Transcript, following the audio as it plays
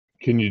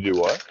Can you do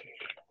what?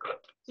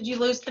 Did you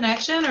lose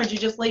connection or did you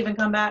just leave and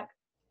come back?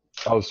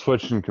 I was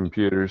switching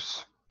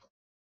computers.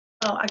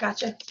 Oh, I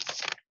gotcha.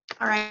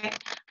 All right.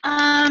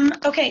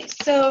 Okay,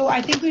 so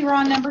I think we were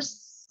on number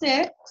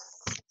 6.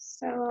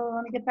 So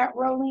let me get that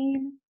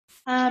rolling.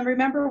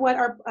 Remember what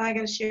I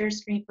got to share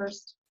screen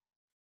first.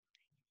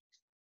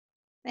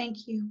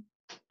 Thank you.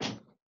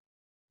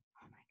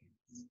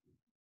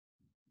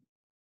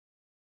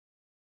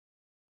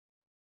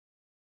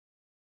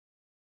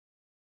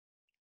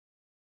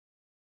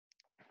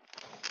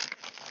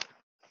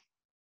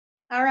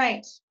 All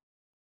right.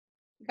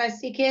 You guys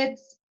see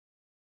kids?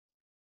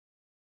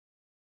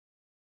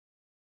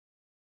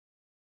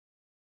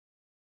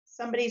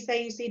 Somebody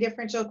say you see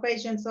differential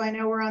equations, so I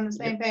know we're on the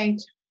same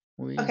page.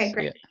 Okay,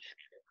 great.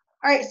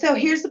 All right, so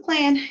here's the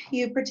plan.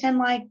 You pretend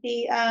like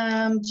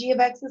the g of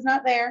x is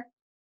not there,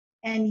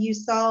 and you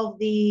solve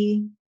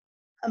the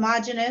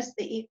homogeneous,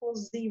 the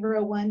equals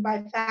 0, 1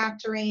 by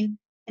factoring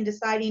and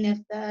deciding if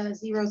the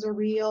zeros are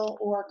real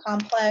or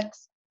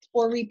complex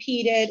or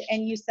repeated,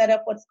 and you set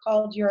up what's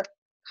called your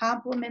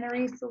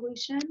complementary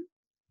solution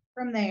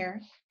from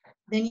there.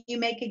 Then you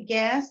make a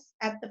guess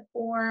at the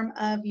form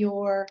of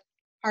your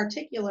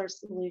particular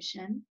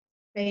solution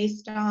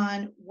based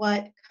on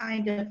what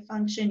kind of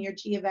function your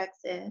g of x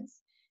is.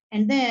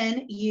 And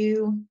then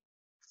you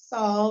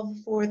solve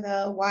for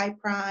the y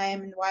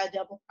prime and y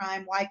double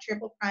prime, y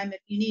triple prime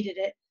if you needed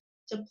it,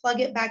 to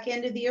plug it back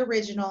into the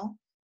original,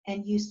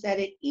 and you set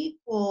it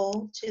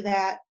equal to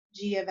that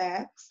g of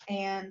x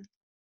and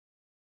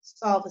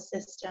solve a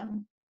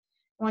system.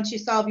 Once you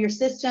solve your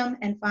system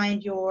and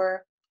find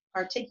your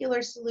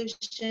particular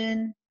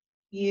solution,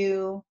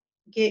 you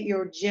get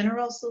your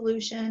general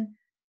solution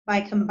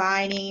by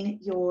combining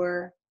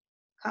your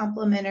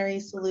complementary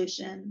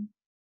solution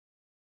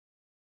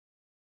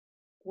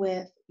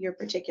with your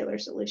particular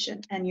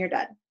solution, and you're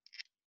done.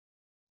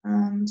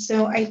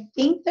 So I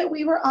think that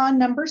we were on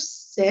number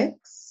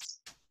 6,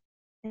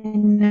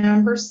 and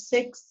number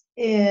 6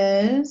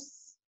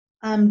 is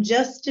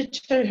just to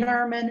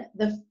determine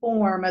the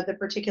form of the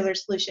particular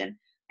solution.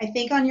 I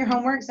think on your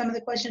homework, some of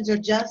the questions are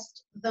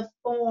just the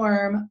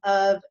form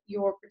of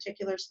your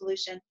particular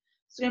solution.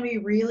 It's going to be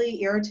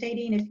really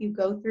irritating if you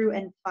go through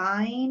and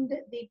find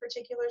the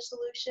particular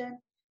solution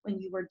when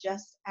you were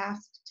just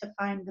asked to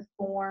find the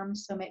form,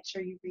 so make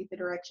sure you read the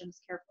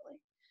directions carefully.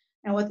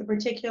 Now, what the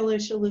particular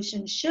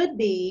solution should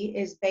be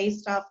is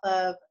based off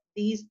of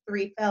these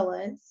 3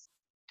 fellas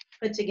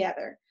put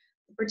together.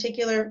 The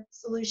particular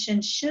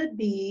solution should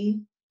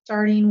be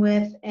starting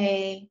with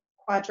a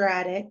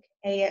quadratic,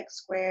 ax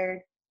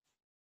squared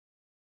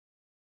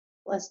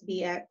plus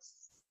bx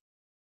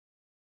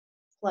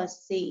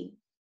plus c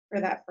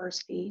for that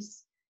first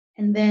piece.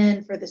 And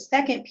then for the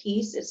second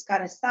piece, it's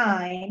got a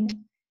sign.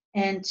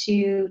 And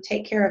to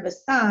take care of a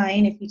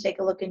sign, if you take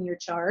a look in your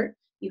chart,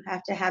 you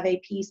have to have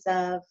a piece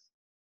of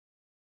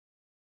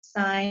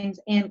sines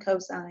and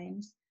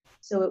cosines.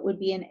 So it would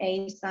be an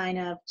a sine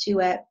of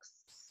 2x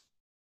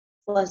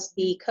plus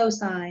b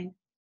cosine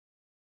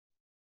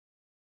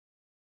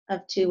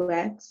of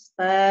 2x.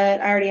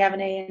 But I already have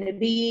an a and a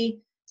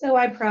b, so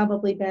I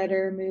probably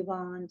better move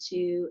on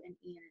to an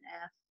e and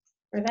an f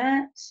for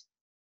that.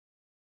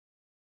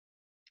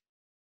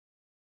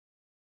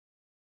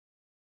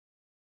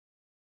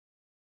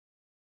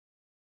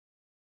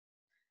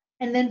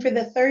 And then for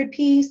the third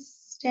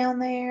piece down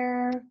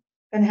there, I'm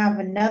going to have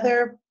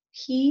another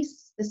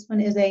piece. This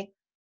one is a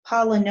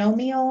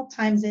polynomial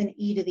times an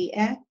e to the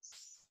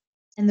x.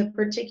 And the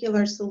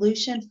particular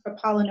solution for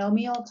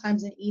polynomial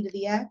times an e to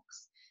the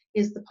x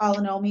is the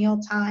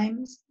polynomial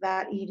times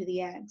that e to the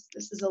x.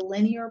 This is a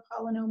linear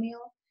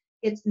polynomial.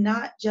 It's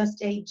not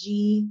just a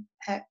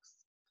gx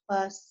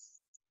plus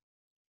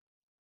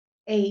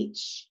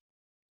h,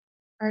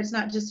 or it's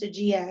not just a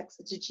gx,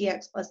 it's a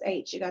gx plus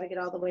h. You got to get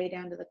all the way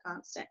down to the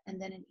constant,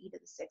 and then an e to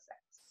the 6x.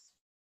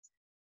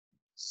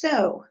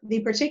 So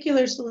the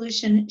particular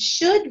solution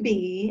should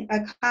be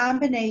a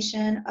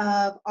combination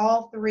of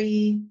all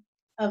 3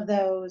 of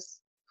those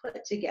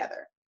put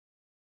together.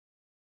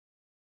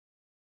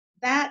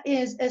 That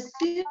is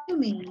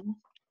assuming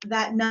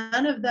that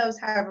none of those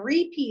have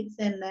repeats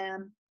in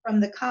them from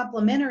the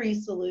complementary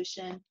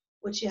solution,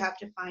 which you have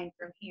to find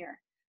from here.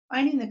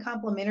 Finding the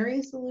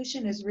complementary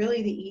solution is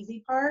really the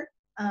easy part,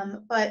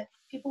 but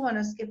people want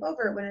to skip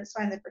over it when it's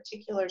find the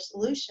particular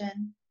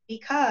solution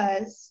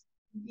because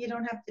you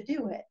don't have to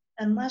do it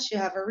unless you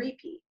have a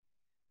repeat.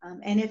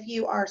 And if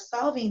you are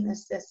solving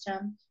this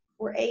system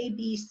for A,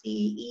 B,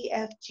 C, E,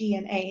 F, G,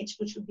 and H,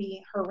 which would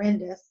be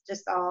horrendous to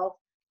solve,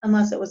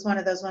 unless it was one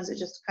of those ones that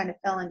just kind of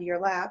fell into your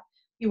lap,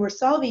 you were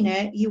solving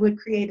it, you would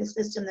create a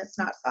system that's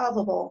not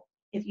solvable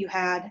if you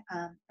had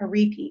a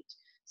repeat.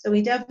 So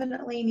we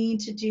definitely need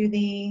to do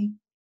the,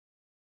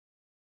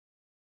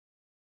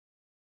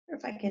 or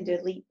if I can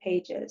delete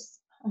pages.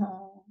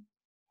 Oh.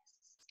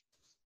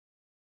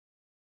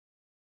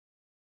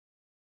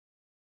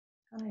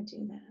 How do I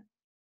do that?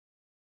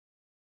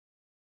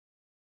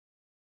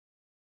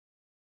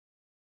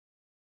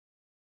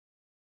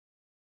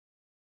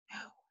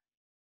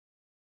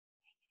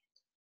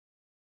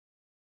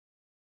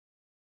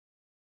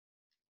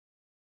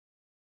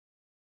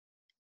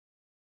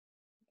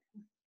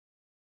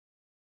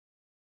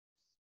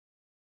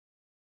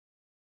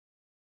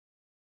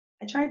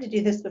 I tried to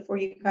do this before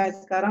you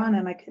guys got on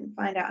and I couldn't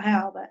find out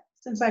how, but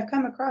since I've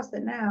come across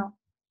it now,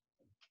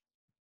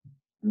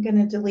 I'm going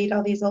to delete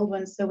all these old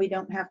ones so we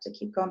don't have to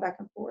keep going back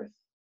and forth.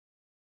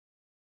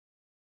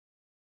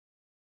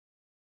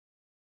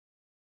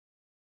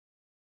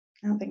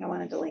 I don't think I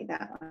want to delete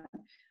that one.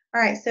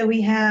 All right, so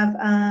we have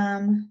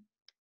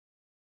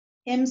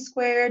m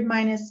squared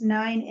minus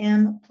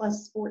 9m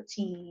plus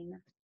 14,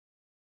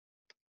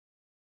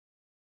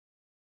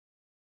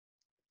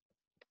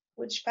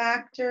 which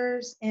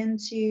factors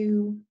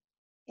into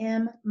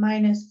m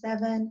minus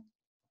 7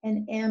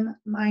 and m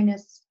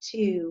minus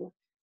 2.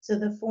 So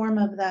the form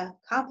of the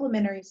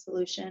complementary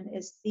solution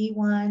is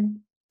c1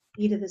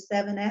 e to the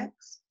 7x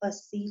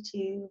plus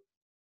c2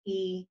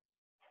 e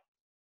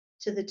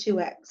to the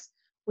 2x,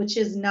 which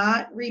is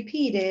not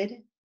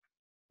repeated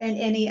in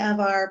any of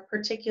our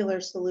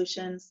particular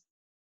solutions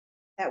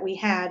that we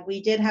had.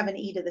 We did have an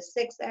e to the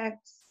 6x,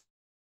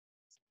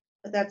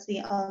 but that's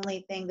the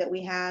only thing that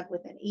we had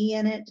with an e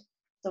in it,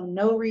 so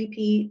no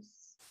repeats.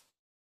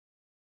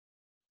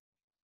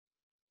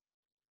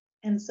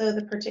 And so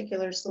the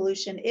particular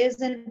solution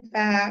is, in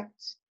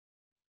fact,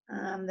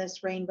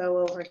 this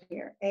rainbow over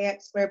here,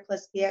 ax squared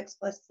plus bx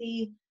plus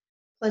c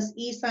plus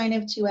e sine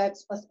of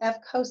 2x plus f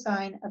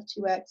cosine of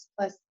 2x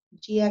plus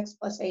gx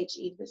plus h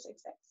e to the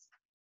 6x.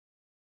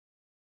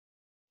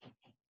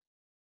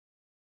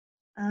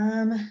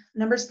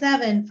 Number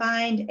 7,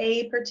 find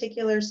a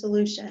particular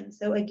solution.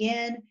 So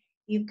again,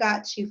 you've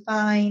got to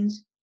find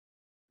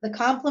the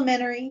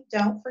complementary.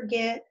 Don't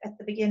forget at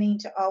the beginning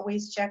to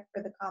always check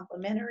for the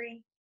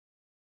complementary,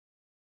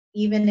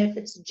 even if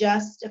it's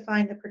just to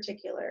find the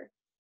particular.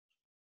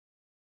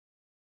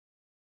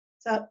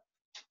 So,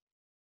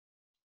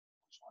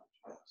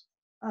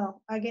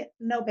 oh, I get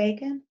no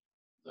bacon?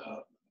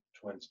 The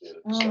twins did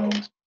it, Oh,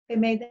 so, they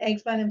made the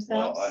eggs by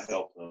themselves? well, I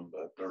helped them,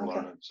 but they're Okay.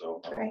 learning,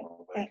 so I don't Great.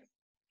 know. Thanks.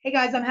 Hey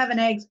guys, I'm having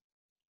eggs.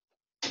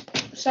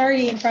 Sorry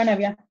to eat in front of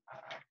you,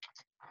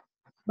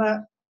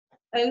 but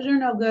eggs are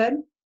no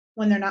good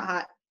when they're not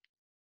hot.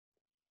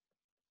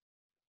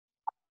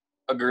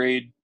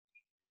 Agreed.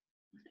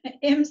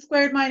 M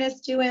squared minus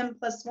 2m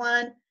plus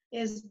 1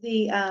 is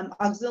the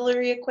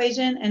auxiliary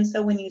equation, and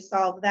so when you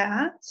solve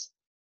that,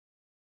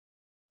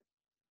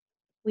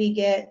 we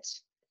get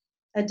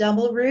a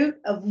double root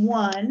of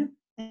 1,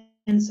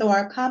 and so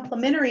our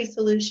complementary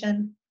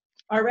solution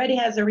already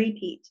has a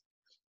repeat.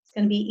 It's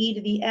going to be e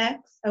to the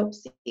x, oh,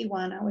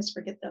 c1, I always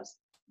forget those,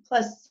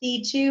 plus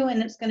c2,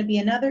 and it's going to be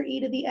another e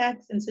to the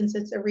x, and since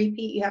it's a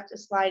repeat, you have to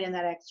slide in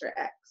that extra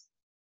x.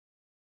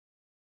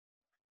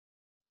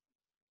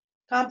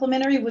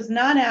 Complementary was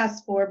not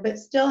asked for, but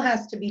still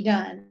has to be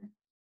done.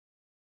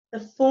 The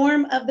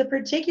form of the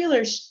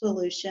particular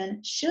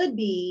solution should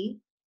be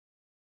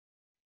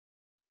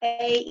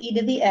a e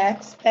to the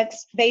x,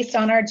 that's based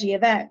on our g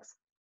of x.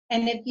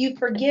 And if you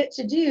forget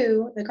to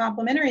do the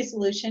complementary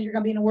solution, you're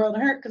going to be in a world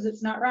of hurt because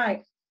it's not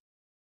right.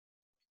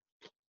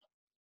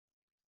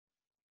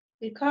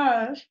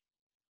 Because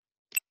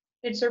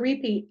it's a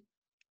repeat.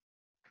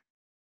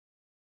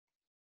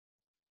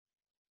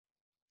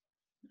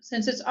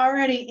 Since it's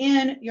already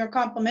in your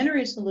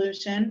complementary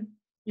solution,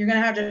 you're going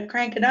to have to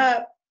crank it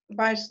up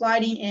by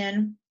sliding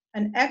in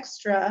an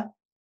extra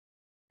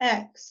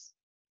x.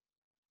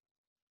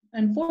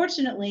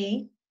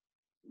 Unfortunately,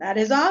 that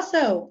is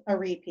also a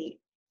repeat.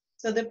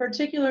 So the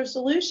particular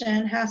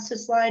solution has to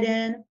slide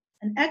in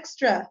an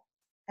extra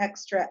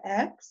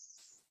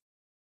x.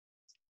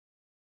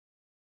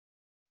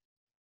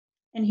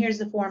 And here's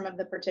the form of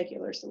the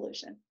particular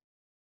solution.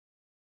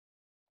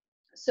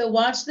 So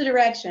watch the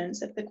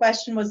directions. If the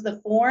question was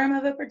the form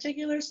of a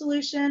particular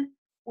solution,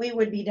 we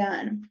would be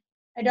done.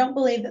 I don't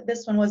believe that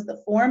this one was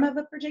the form of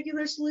a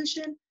particular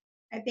solution.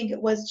 I think it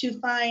was to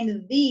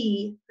find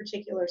the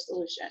particular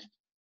solution.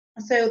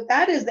 So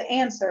that is the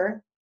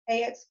answer,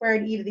 ax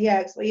squared e to the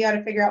x. Well, you got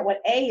to figure out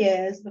what a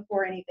is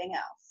before anything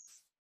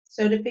else.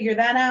 So to figure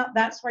that out,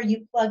 that's where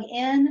you plug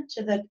in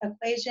to the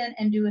equation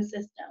and do a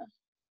system.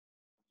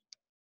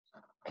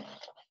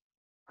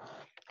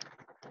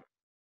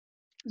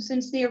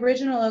 Since the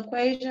original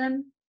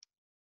equation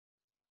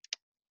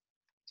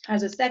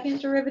has a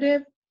second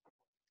derivative,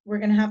 we're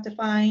going to have to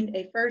find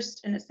a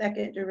first and a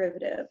second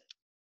derivative.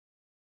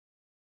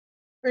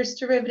 First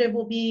derivative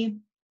will be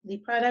the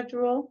product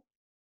rule.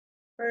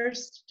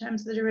 First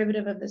times the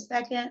derivative of the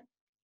second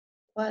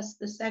plus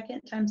the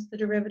second times the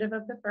derivative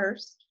of the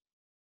first.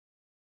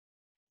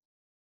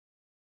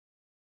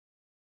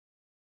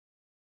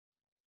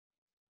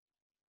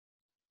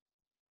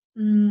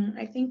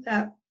 I think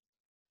that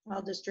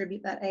I'll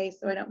distribute that a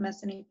so I don't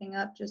mess anything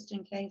up just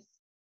in case.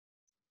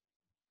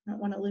 I don't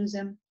want to lose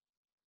him.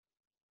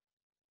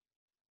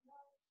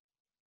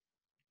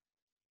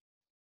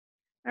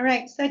 All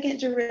right, second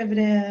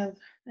derivative.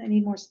 I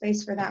need more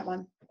space for that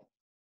one.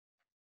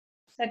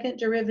 Second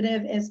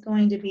derivative is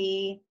going to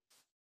be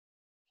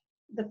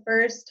the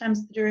first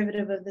times the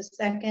derivative of the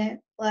second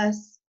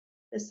plus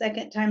the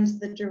second times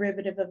the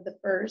derivative of the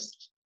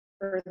first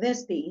for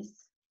this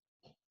piece.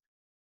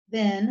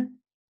 Then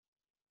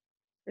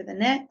for the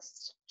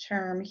next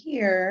term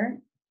here,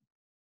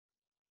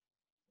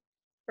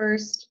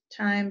 first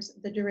times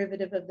the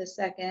derivative of the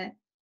second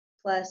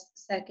plus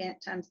second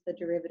times the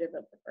derivative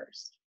of the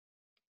first.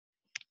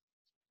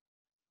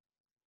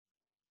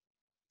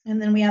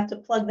 And then we have to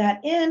plug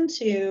that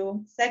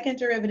into second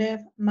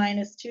derivative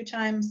minus 2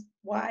 times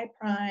y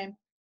prime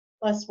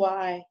plus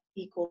y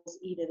equals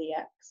e to the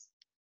x.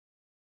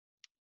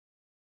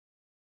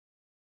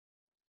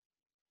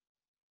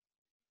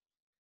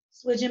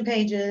 Switching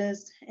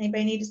pages.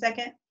 Anybody need a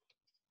second?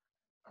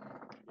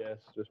 Yes,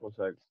 just 1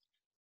 sec.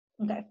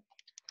 Okay.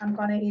 I'm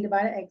going to e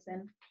divided x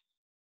in.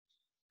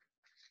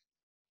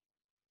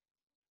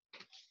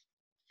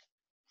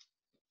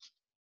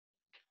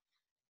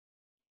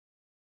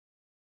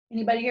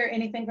 Anybody hear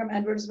anything from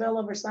Edwardsville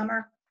over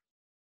summer?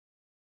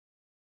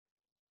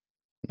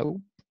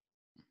 Nope.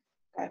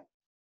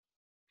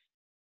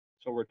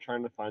 So we're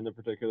trying to find the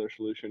particular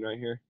solution right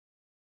here.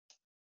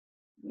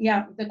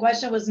 Yeah, the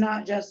question was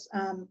not just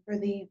for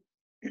the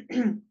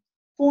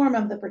form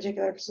of the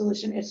particular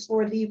solution, it's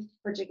for the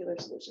particular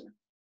solution.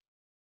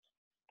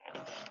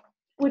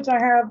 Which I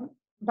have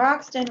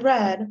boxed in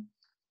red,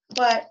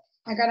 but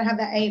I gotta have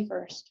that A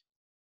first.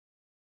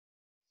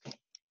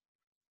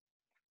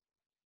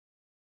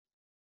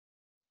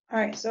 All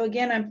right, so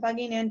again, I'm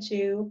plugging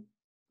into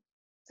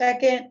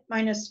second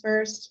minus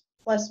first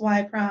plus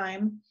y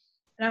prime,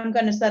 and I'm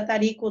gonna set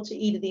that equal to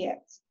e to the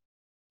x.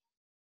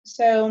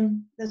 So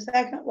the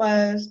second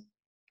was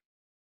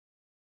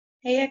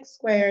ax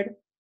squared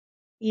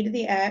e to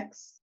the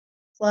x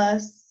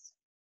plus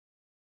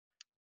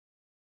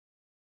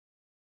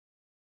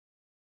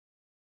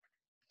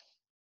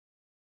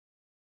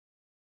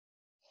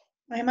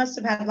I must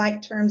have had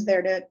like terms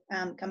there to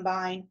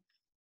combine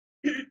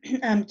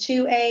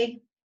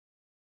 2a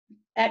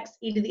x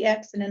e to the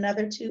x and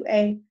another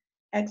 2a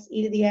x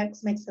e to the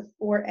x makes a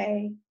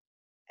 4a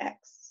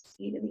x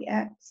e to the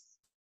x.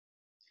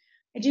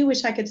 I do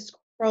wish I could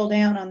scroll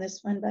down on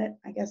this one, but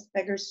I guess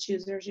beggars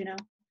choosers, you know.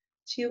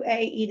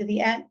 2a e to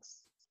the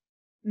x,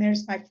 and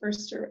there's my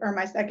first or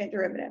my second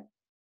derivative.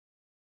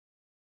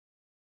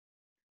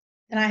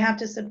 And I have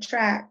to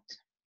subtract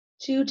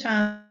 2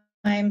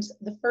 times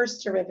the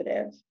first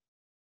derivative.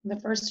 The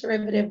first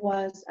derivative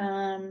was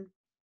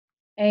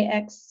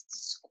ax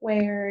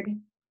squared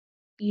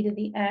e to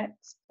the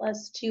x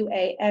plus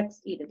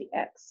 2ax e to the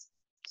x.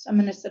 So I'm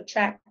going to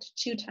subtract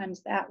 2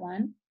 times that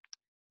one.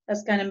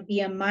 That's going to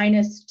be a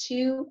minus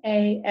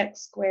 2ax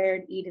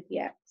squared e to the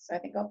x. So I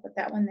think I'll put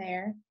that one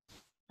there.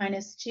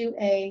 Minus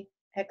 2ax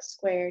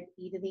squared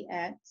e to the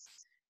x.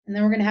 And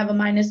then we're going to have a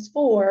minus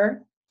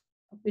 4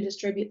 if we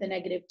distribute the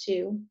negative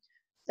 2.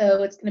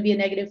 So it's going to be a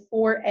negative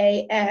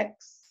 4ax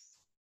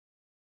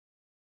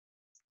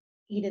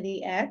e to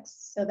the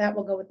x. So that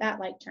will go with that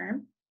like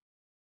term.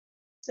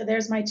 So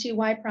there's my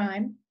 2y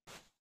prime.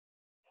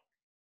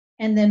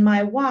 And then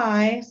my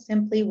y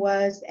simply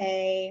was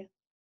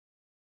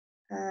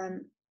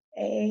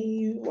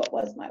what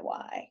was my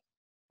y?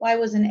 Y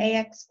was an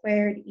ax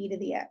squared e to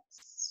the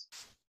x.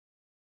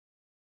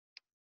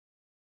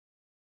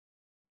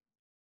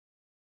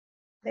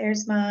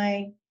 There's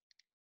my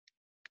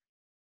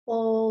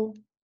full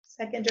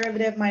second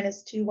derivative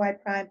minus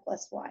 2y prime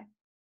plus y.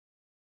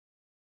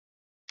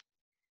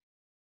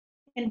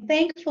 And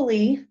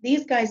thankfully,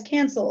 these guys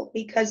cancel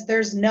because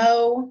there's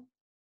no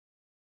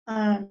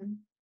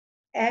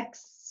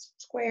x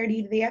squared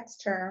e to the x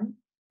term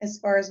as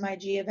far as my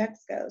g of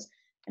x goes.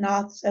 And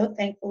also,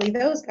 thankfully,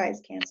 those guys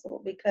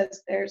cancel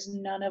because there's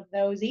none of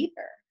those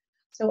either.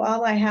 So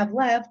all I have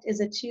left is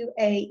a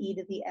 2a e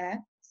to the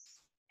x,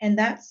 and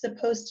that's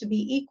supposed to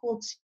be equal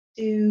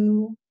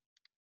to,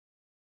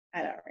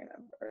 I don't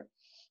remember,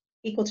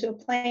 equal to a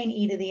plane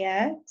e to the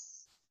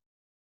x,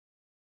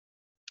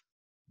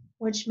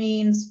 which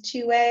means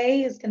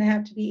 2a is going to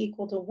have to be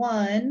equal to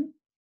 1.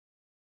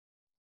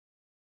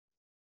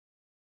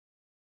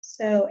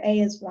 So a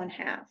is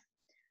 1/2.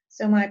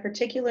 So my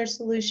particular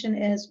solution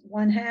is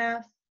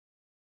 1/2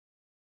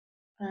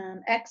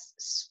 x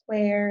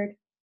squared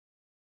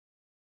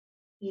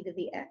e to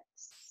the x.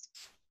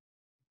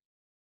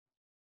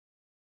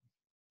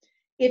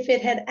 If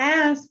it had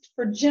asked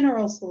for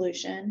general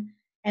solution,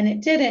 and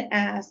it didn't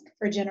ask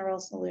for general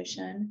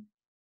solution,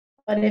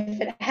 but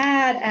if it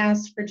had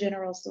asked for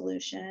general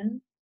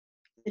solution,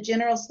 the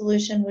general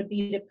solution would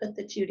be to put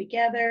the two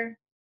together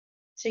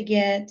to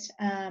get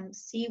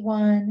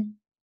c1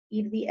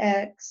 e to the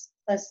x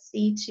plus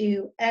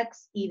c2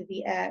 x e to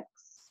the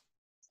x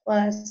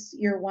plus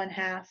your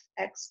 1/2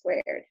 x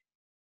squared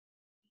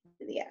e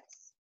to the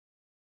x.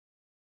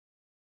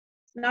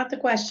 Not the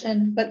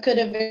question, but could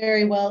have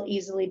very well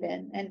easily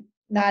been, and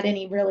not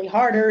any really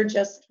harder,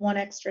 just one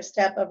extra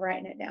step of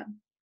writing it down.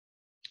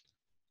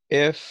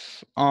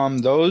 If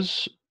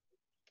those,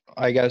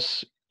 I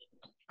guess,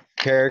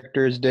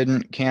 characters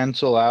didn't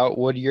cancel out,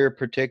 would your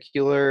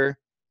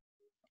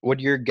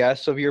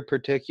guess of your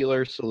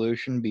particular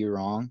solution be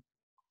wrong?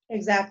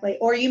 Exactly.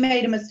 Or you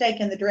made a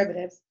mistake in the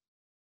derivatives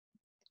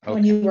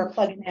when you were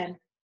plugging in.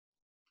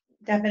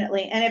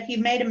 Definitely. And if you've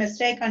made a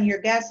mistake on your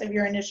guess of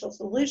your initial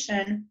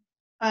solution,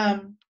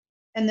 and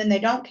then they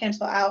don't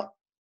cancel out,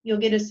 you'll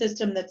get a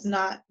system that's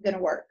not going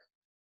to work.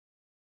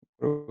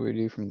 What do we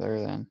do from there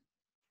then?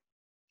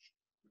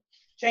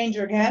 Change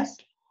your guess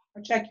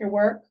or check your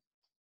work.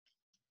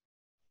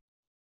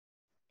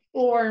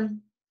 Or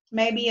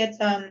maybe it's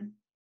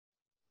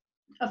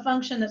a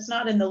function that's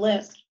not in the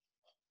list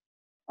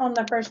on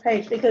the first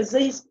page, because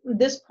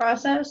this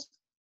process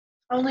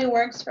only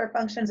works for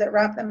functions that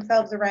wrap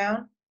themselves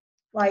around,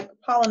 like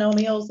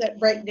polynomials that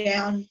break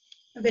down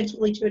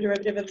eventually to a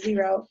derivative of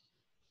 0,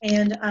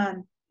 and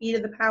e to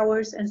the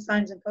powers and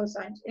sines and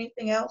cosines.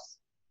 Anything else,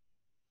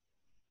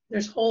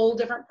 there's whole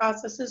different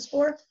processes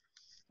for.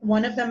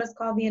 One of them is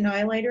called the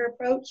annihilator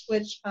approach,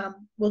 which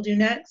we'll do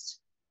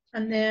next.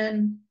 And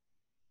then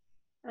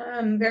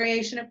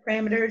variation of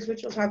parameters,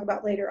 which we'll talk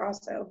about later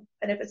also.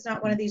 But if it's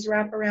not one of these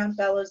wraparound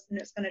fellows, then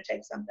it's going to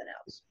take something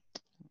else.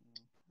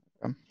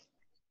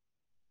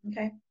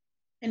 Okay.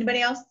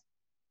 Anybody else?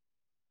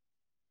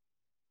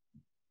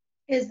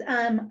 Is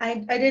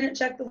I didn't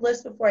check the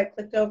list before I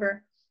clicked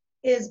over.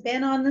 Is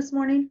Ben on this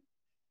morning?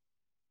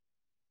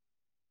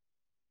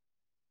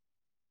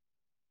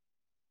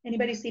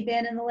 Anybody see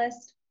Ben in the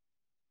list?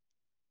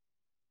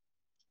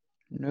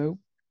 Nope.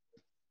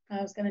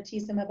 I was going to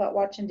tease him about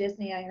watching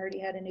Disney. I heard he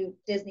had a new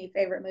Disney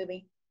favorite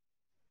movie.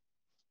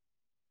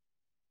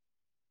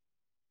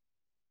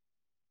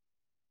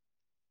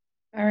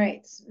 All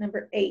right,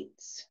 number 8.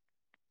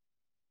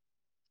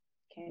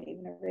 Can't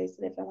even erase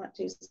it if I want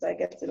to, so I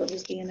guess it'll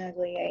just be an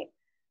ugly 8.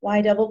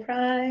 Y double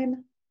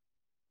prime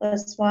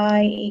plus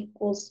y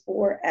equals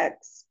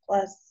 4x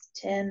plus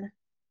 10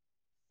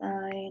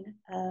 sine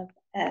of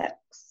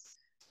x.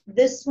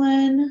 This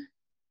one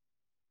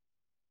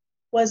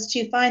was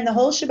to find the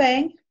whole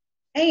shebang,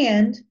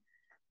 and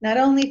not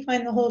only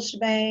find the whole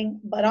shebang,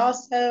 but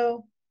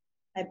also,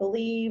 I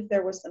believe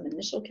there were some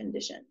initial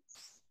conditions.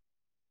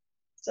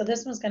 So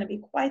this one's going to be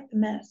quite the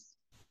mess.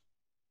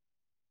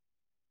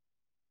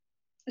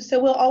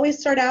 So we'll always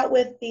start out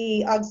with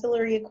the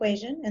auxiliary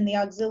equation, and the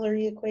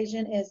auxiliary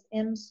equation is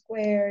m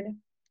squared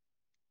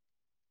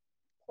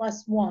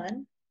plus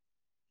 1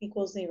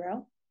 equals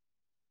 0.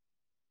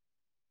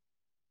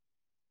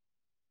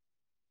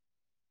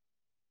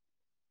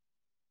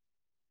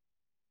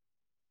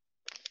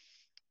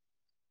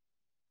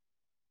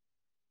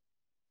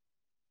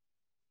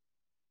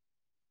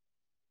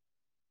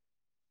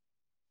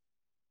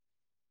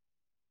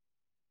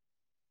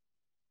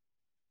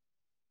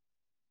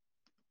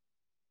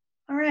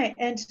 All right,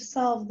 and to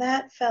solve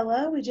that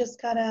fella, we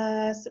just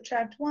gotta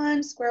subtract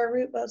 1, square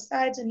root both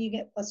sides, and you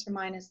get plus or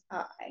minus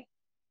I.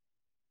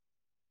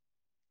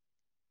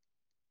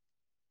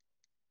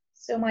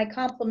 So my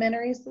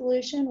complementary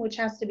solution, which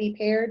has to be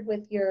paired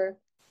with your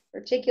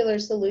particular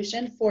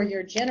solution for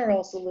your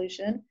general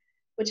solution,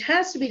 which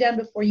has to be done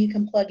before you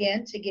can plug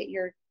in to get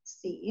your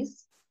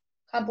C's.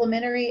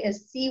 Complementary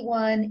is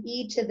C1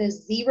 e to the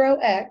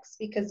 0x,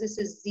 because this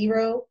is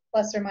 0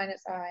 plus or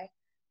minus I.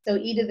 So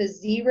e to the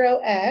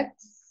 0x,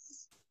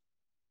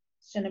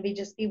 it's going to be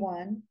just be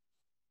 1.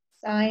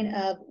 Sine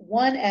of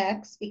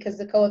 1x, because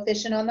the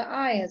coefficient on the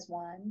I is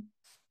 1,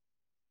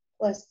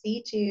 plus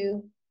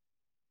C2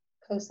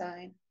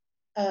 cosine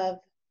of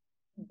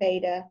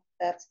beta,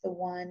 that's the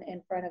 1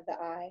 in front of the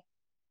I,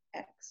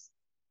 x.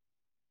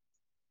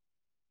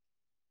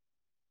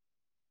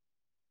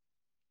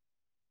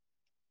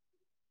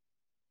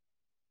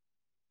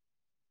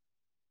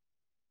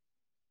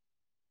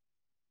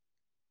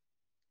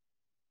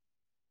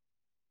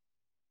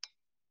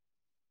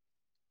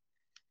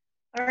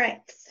 All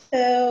right,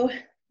 so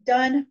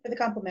done for the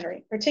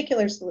complementary.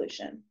 Particular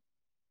solution.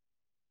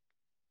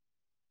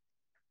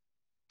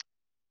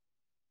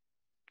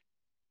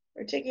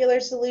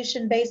 Particular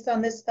solution based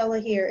on this fella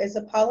here is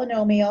a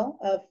polynomial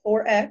of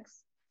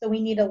 4x. So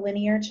we need a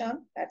linear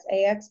chunk. That's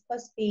ax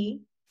plus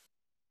b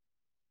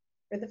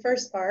for the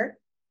first part.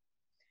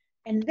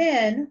 And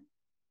then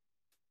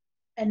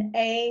an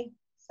a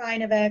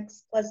sine of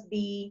x plus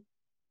b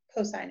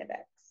cosine of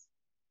x.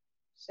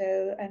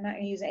 So I'm not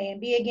going to use a and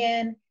b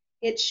again.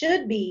 It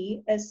should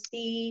be a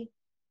c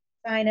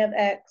sine of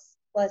x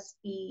plus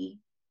b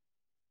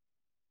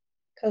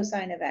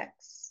cosine of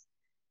x.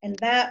 And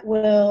that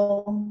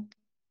will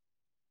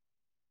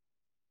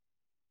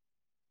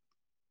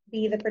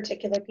be the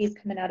particular piece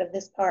coming out of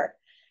this part.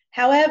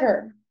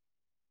 However,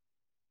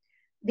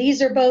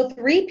 these are both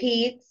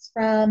repeats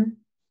from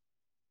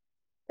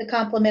the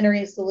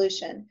complementary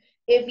solution.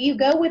 If you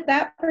go with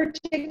that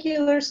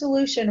particular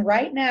solution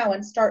right now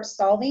and start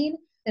solving,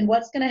 then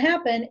what's going to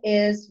happen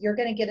is you're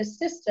going to get a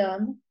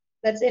system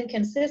that's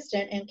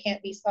inconsistent and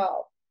can't be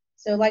solved.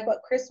 So like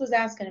what Chris was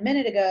asking a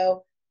minute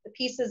ago, the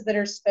pieces that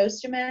are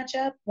supposed to match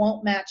up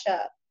won't match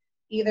up.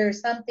 Either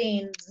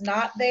something's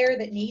not there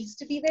that needs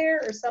to be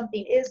there, or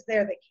something is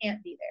there that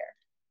can't be there.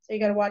 So you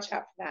got to watch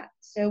out for that.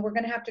 So we're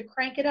going to have to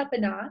crank it up a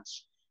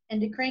notch. And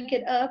to crank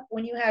it up,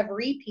 when you have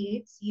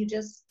repeats, you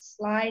just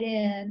slide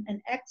in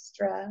an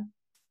extra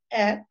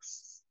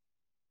x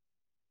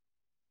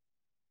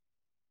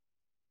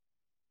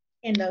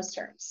in those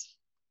terms.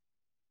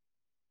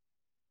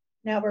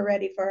 Now we're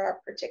ready for our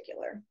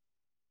particular.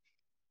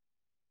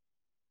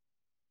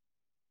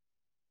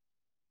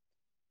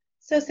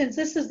 So since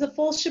this is the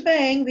full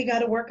shebang, we got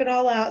to work it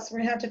all out. So we're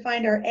gonna have to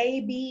find our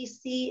A, B,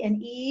 C,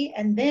 and E,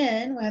 and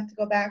then we'll have to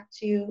go back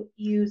to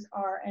use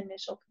our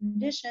initial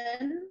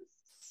conditions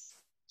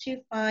to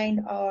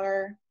find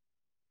our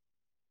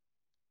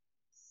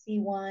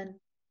C1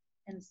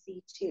 and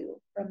C2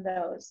 from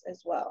those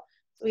as well.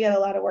 So we got a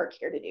lot of work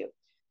here to do.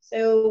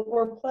 So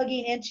we're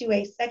plugging into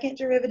a second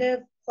derivative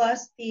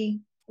plus the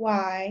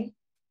y.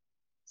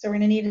 So we're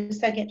gonna need a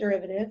second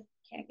derivative.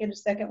 Can't get a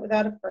second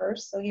without a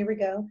first, so here we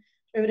go.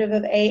 Derivative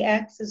of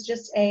ax is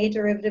just a,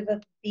 derivative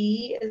of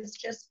b is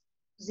just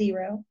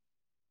 0.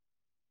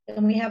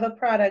 Then we have a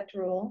product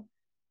rule.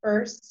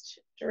 First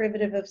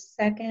derivative of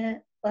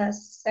second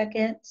plus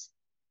second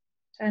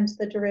times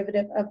the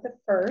derivative of the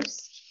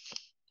first.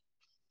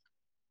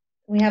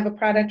 We have a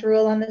product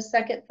rule on the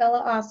second fellow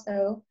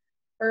also.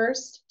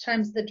 First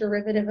times the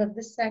derivative of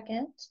the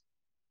second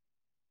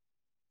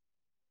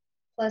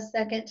plus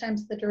second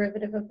times the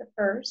derivative of the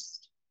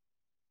first.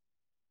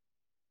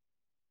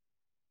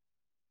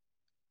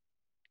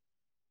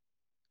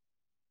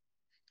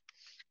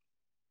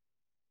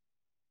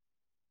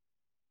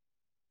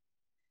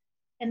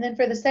 And then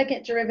for the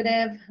second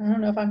derivative, I don't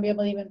know if I'm gonna be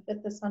able to even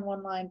fit this on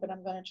one line, but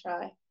I'm gonna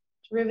try.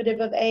 Derivative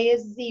of a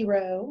is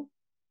 0.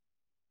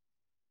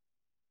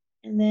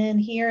 And then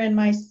here in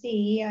my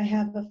C, I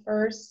have the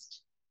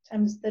first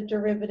times the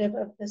derivative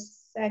of the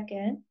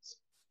second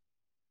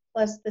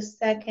plus the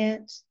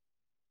second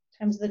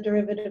times the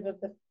derivative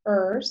of the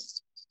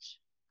first,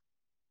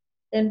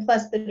 then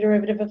plus the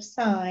derivative of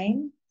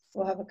sine.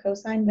 We'll have a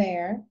cosine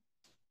there.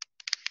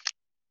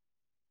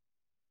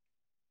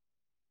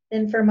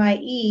 Then for my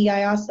E,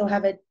 I also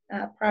have a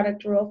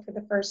product rule for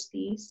the first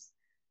piece.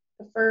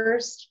 The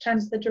first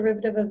times the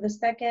derivative of the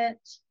second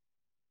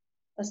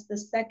plus the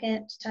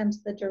second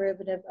times the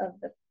derivative of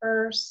the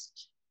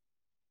first.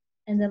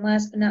 And then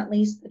last but not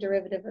least, the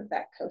derivative of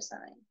that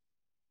cosine.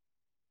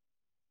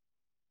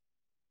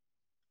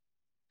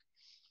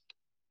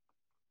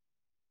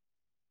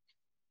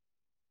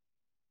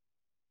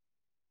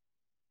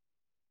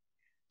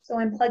 So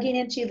I'm plugging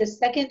into the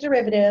second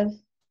derivative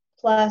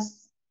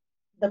plus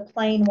the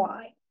plain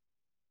y.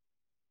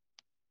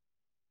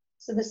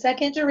 So the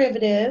second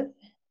derivative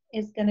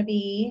is going to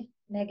be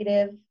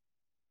negative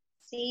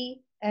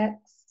cx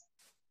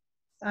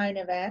sine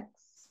of x.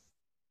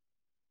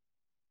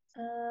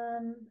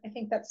 I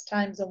think that's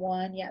times a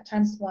 1. Yeah,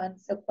 times 1.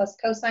 So plus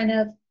cosine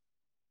of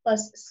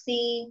plus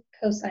c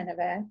cosine of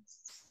x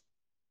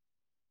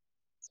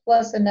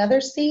plus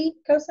another c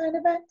cosine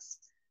of x.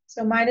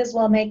 So might as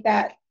well make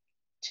that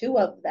 2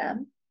 of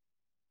them.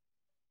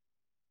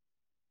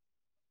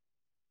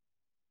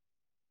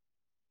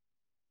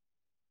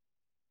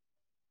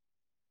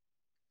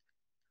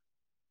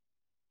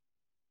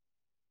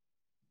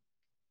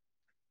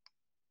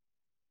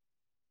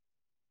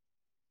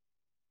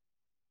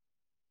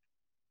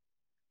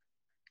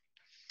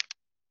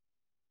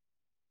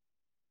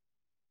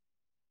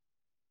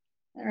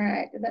 All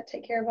right, did that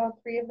take care of all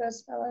 3 of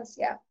those fellas?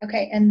 Yeah,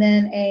 okay, and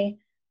then a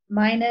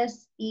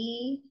minus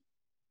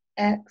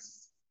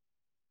ex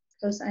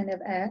cosine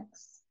of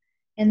x.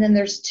 And then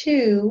there's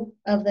 2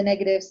 of the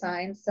negative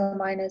signs, so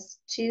minus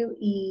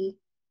 2e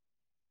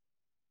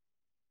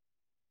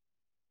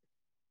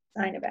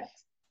sine of x.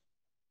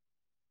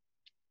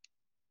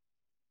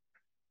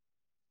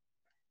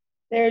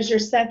 There's your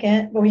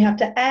second, but we have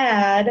to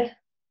add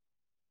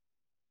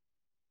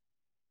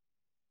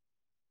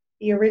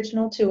the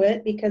original to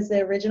it because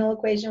the original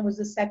equation was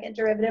the second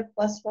derivative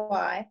plus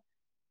y.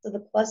 So the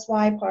plus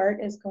y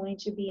part is going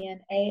to be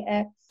an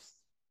ax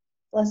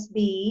plus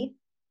b.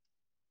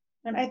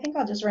 And I think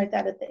I'll just write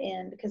that at the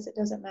end because it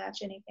doesn't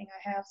match anything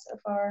I have so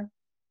far.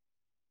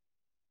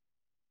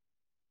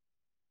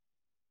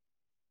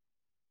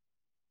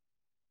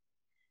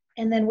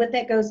 And then with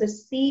that goes a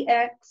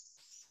cx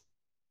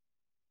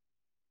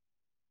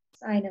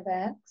sine of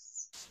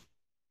x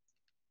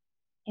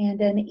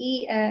and an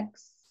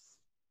ex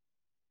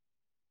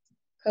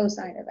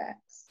cosine of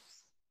x.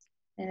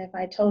 And if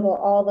I total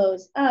all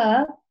those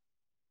up,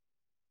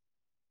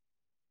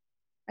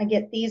 I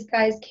get these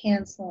guys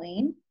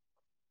canceling.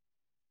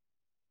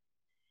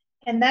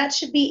 And that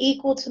should be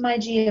equal to my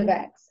g of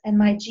x. And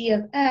my g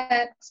of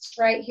x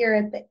right here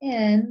at the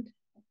end,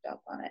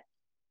 up on it.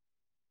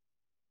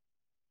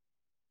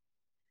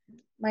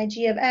 My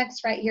g of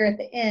x right here at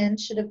the end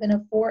should have been a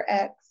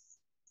 4x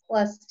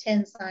plus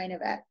 10 sine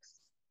of x.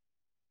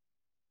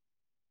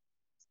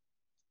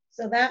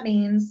 So that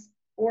means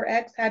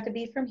 4x had to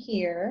be from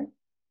here.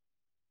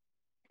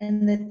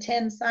 And the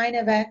 10 sine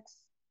of x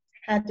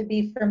had to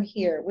be from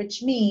here,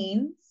 which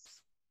means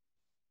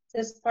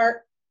this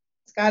part,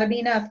 it's got to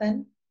be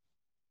nothing.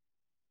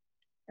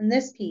 And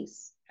this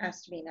piece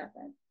has to be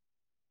nothing.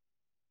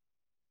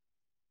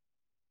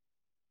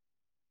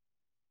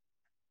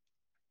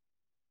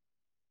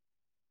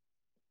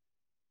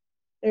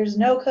 There's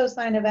no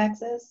cosine of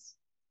x's.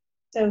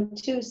 So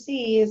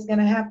 2c is going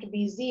to have to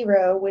be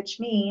 0, which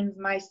means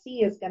my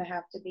c is going to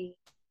have to be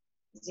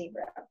 0.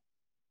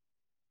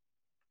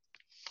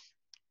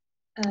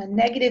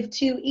 Negative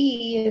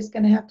 2e is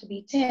going to have to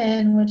be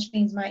 10, which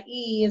means my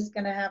e is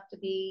going to have to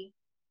be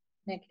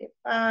negative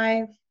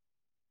 5.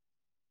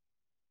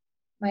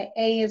 My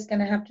a is going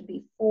to have to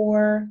be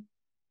 4.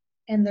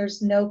 And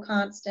there's no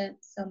constant,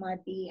 so my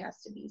b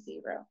has to be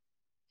 0.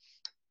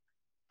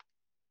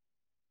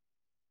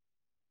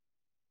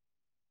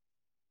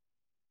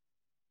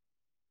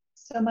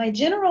 So my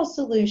general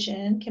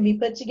solution can be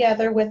put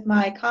together with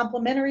my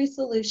complementary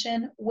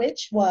solution,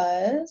 which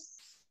was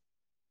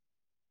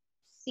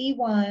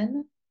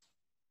C1.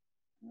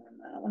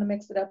 I don't want to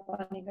mix it up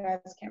on you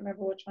guys. I can't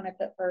remember which one I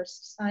put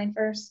first. Sine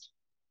first.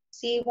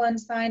 C1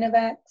 sine of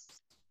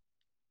x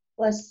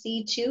plus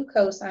C2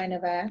 cosine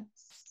of x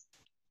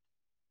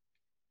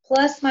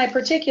plus my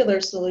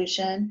particular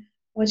solution,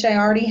 which I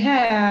already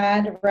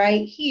had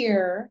right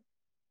here.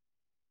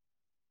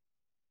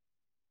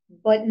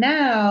 But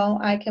now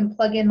I can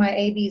plug in my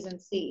a, b's, and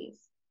c's.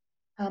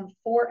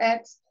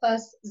 4x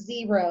plus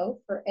 0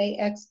 for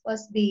ax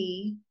plus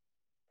b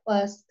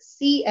plus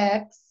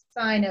cx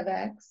sine of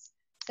x.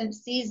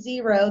 Since c is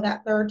 0,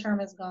 that third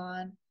term is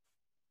gone.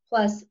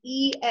 Plus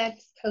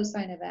ex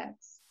cosine of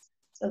x.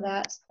 So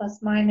that's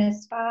plus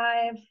minus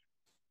 5.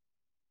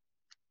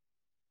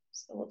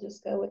 So we'll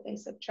just go with a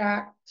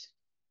subtract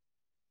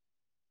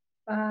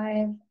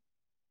 5x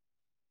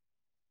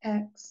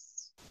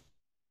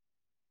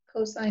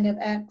cosine of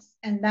x,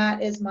 and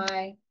that is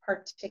my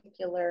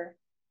particular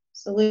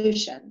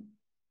solution.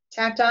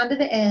 Tacked on to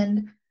the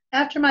end,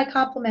 after my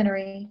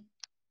complementary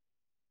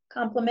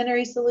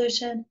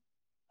solution,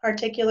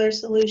 particular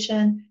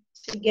solution,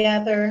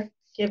 together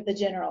give the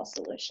general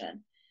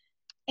solution.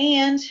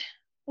 And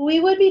we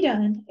would be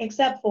done,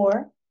 except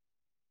for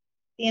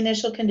the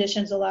initial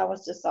conditions allow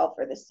us to solve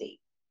for the c.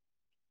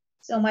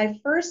 So my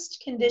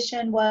first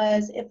condition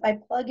was if I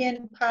plug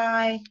in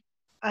pi,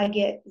 I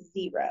get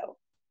 0.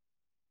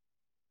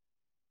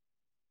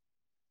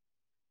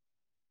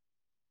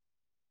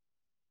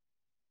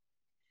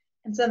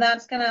 And so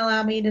that's going to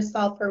allow me to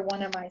solve for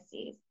one of my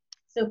c's.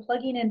 So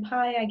plugging in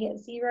pi, I get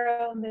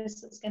 0.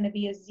 This is going to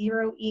be a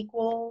 0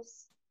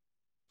 equals.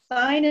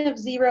 Sine of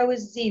 0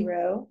 is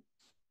 0.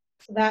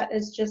 So that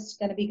is just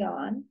going to be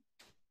gone.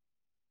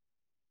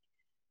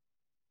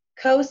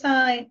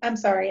 Cosine, I'm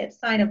sorry, it's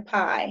sine of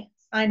pi.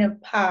 Sine of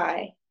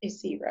pi is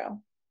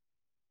 0.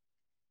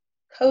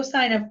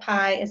 Cosine of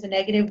pi is a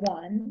negative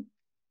 1.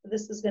 So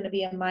this is going to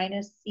be a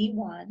minus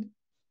C1.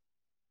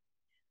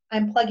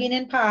 I'm plugging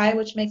in pi,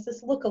 which makes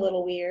this look a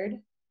little weird,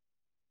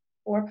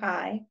 for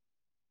pi.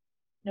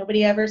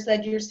 Nobody ever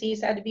said your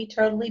C's had to be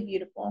totally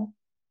beautiful.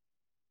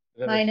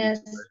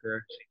 Minus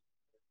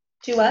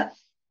 2 what?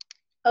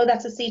 Oh,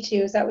 that's a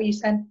C2. Is that what you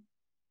said?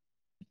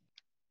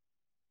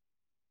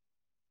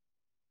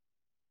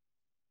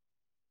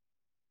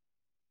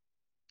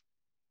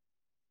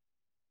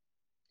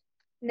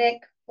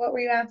 Nick, what were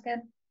you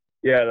asking?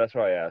 Yeah, that's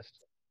what I asked.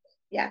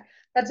 Yeah,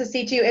 that's a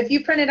C2. If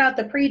you printed out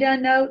the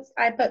pre-done notes,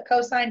 I put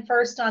cosine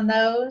first on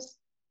those.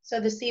 So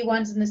the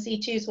C1s and the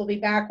C2s will be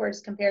backwards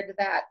compared to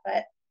that.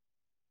 But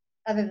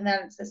other than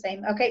that, it's the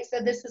same. Okay,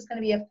 so this is going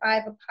to be a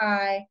 5 of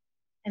pi.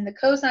 And the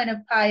cosine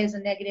of pi is a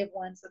negative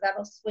 1. So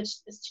that'll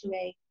switch this to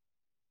a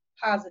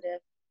positive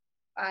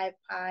 5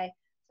 pi.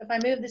 So if I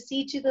move the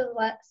C2 to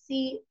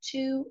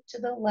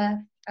the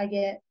left, I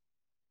get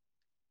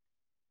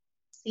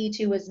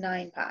C2 is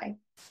 9 pi.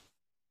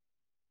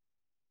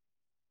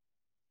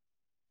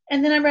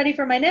 And then I'm ready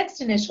for my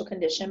next initial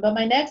condition, but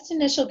my next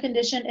initial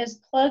condition is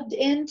plugged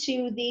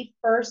into the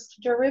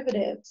first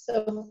derivative.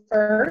 So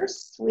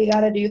first, we got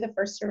to do the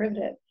first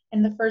derivative.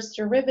 And the first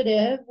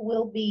derivative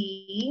will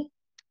be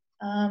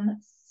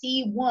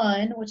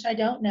C1, which I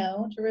don't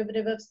know.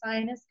 Derivative of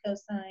sine is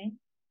cosine.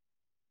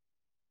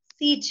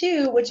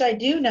 C2, which I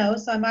do know,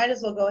 so I might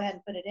as well go ahead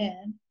and put it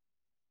in.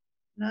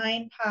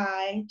 9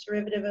 pi,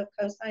 derivative of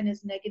cosine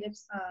is negative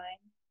sine.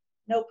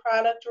 No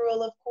product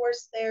rule, of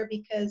course, there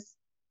because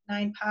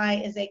 9 pi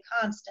is a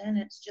constant.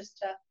 It's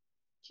just a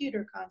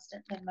cuter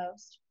constant than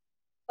most.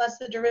 Plus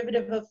the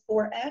derivative of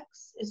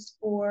 4x is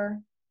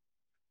 4.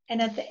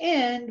 And at the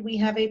end, we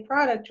have a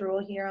product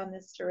rule here on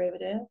this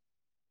derivative.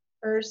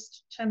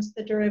 First times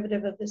the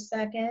derivative of the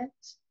second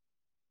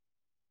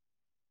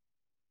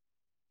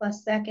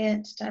plus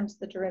second times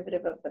the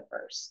derivative of the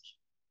first.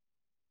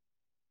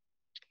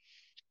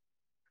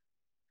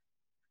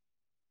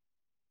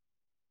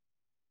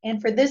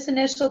 And for this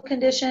initial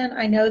condition,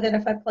 I know that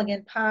if I plug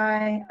in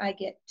pi, I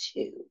get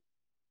 2.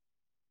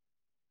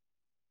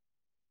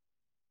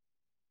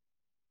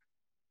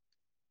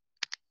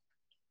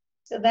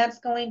 So that's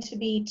going to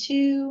be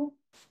 2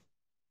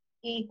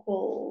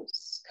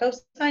 equals,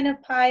 cosine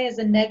of pi is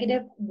a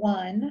negative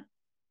 1.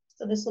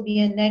 So this will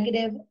be a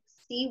negative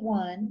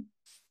C1.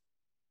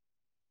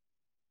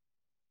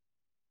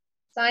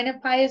 Sine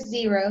of pi is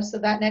 0, so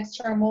that next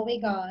term will be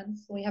gone.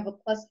 So we have a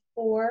plus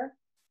 4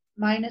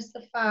 minus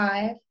the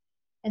 5.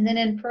 And then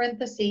in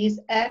parentheses,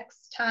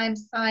 x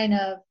times sine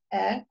of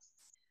x.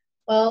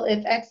 Well,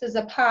 if x is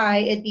a pi,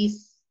 it'd be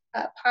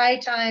pi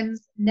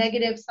times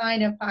negative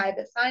sine of pi,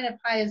 but sine of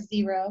pi is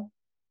 0.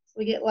 So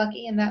we get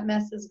lucky and that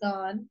mess is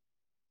gone.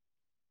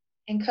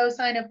 and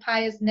cosine of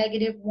pi is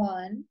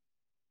 -1.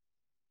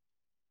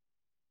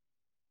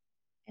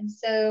 And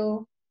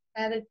so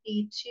that would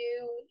be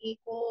 2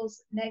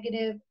 equals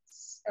negative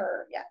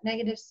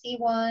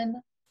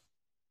C1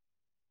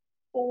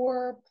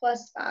 4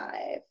 plus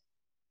 5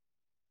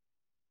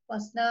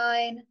 plus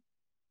 9.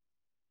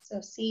 So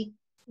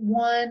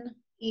C1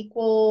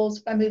 equals,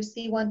 if I move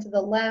C1 to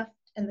the left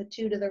and the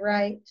 2 to the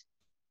right,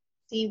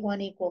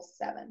 C1 equals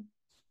 7.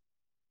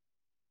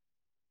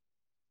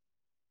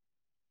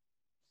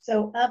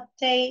 So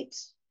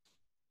update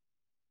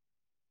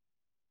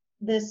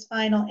this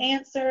final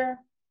answer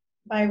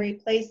by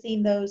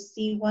replacing those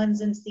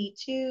C1s and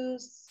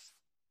C2s.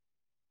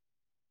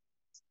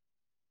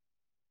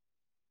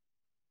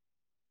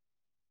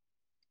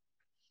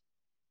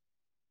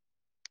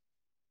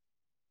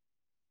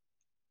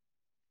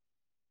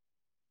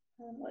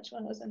 Which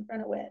one was in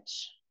front of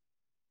which?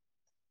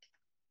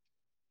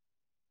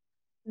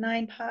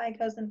 9 pi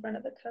goes in front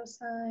of the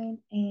cosine,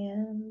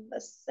 and the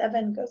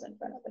 7 goes in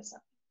front of the sine.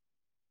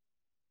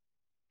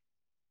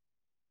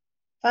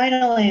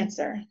 Final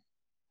answer.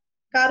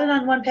 Got it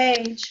on one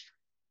page,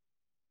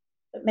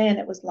 but man,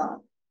 it was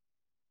long.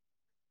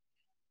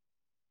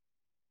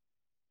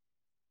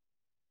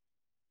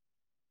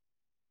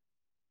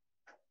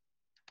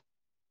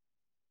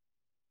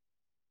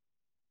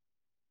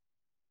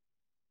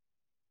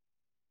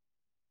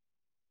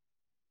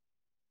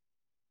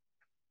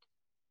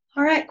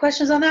 All right,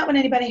 questions on that one,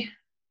 anybody?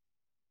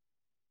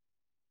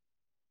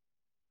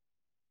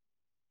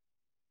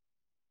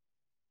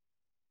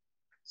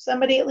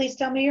 Somebody at least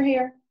tell me you're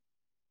here.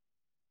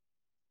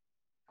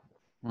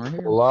 We're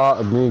here. Hola,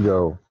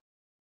 amigo.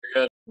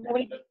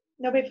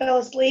 Nobody fell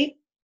asleep?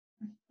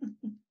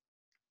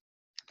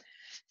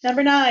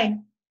 Number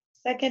 9,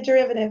 second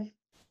derivative.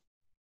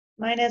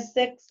 Minus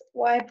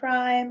 6y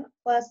prime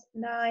plus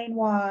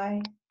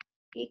 9y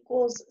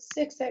equals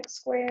 6x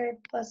squared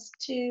plus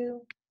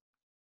 2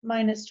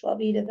 minus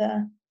 12e to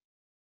the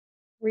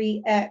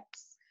 3x.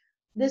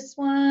 This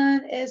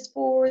one is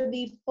for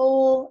the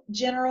full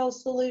general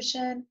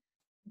solution,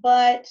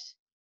 but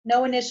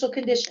no initial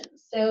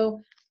conditions.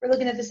 So we're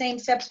looking at the same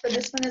steps for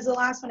this one as the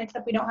last one,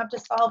 except we don't have to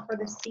solve for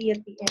the c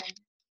at the end.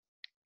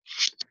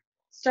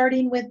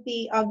 Starting with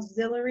the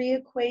auxiliary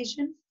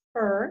equation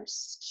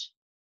first,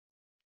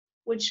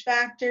 which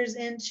factors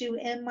into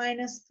n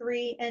minus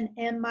 3 and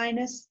n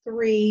minus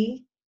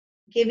 3,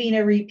 giving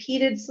a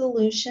repeated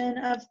solution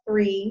of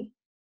 3.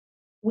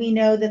 We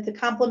know that the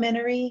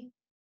complementary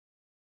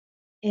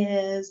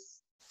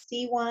is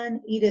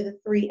c1 e to the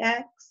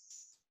 3x,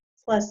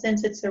 plus,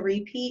 since it's a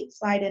repeat,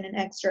 slide in an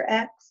extra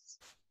x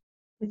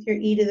with your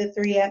e to the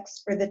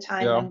 3x for the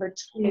time number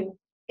 2.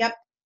 Yep.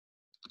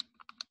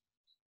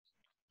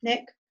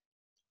 Nick?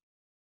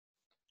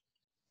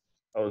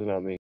 That was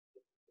not me.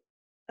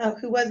 Oh,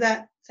 who was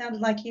that?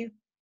 Sounded like you.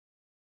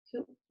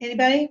 Who?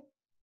 Anybody?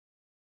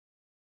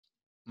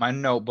 My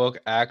notebook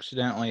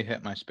accidentally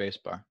hit my space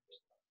bar.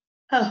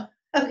 Oh,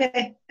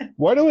 okay.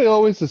 Why do we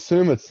always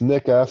assume it's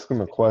Nick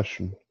asking a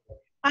question?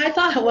 I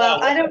thought,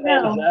 well, I don't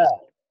know.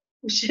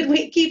 Should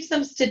we keep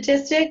some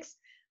statistics?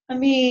 I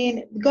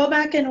mean, go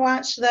back and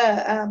watch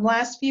the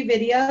last few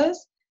videos.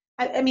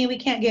 I mean, we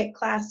can't get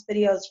class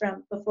videos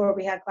from before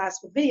we had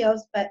class with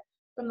videos, but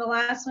from the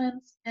last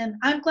ones. And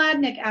I'm glad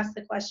Nick asked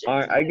the question.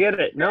 I get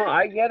it. No,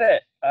 I get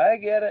it. I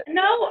get it.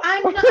 No,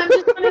 I'm not, I'm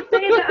just going to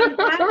say that I'm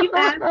glad you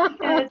asked,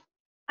 because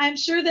I'm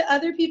sure that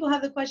other people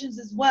have the questions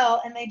as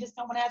well, and they just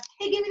don't want to ask,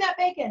 hey, give me that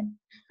bacon.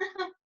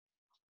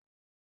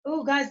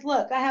 Oh, guys,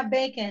 look, I have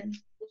bacon.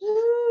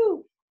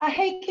 Woo!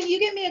 Hey, can you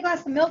get me a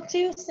glass of milk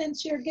too?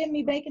 Since you're giving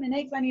me bacon and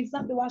eggs, I need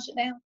something to wash it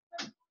down.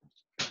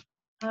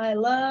 I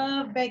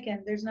love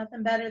bacon. There's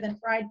nothing better than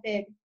fried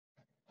pig.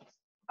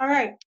 All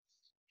right.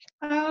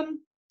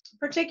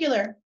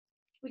 Particular.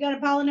 We got a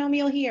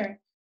polynomial here.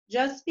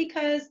 Just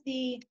because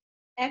the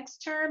x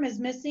term is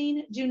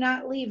missing, do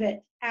not leave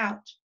it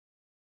out.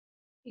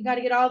 You got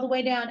to get all the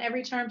way down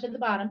every term to the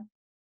bottom.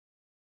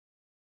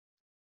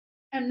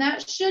 And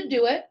that should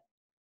do it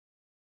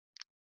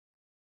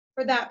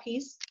for that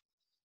piece.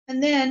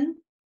 And then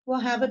we'll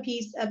have a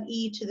piece of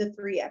e to the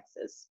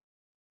 3x's.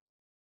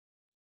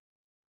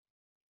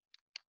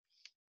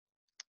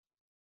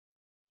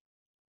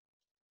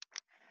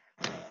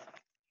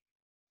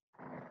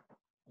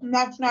 And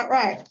that's not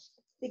right,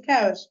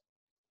 because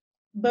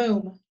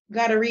boom,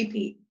 got a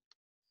repeat.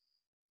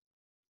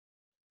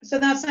 So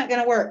that's not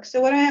going to work. So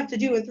what I have to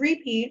do with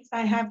repeats,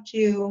 I have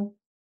to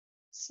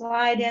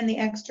slide in the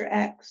extra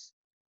x.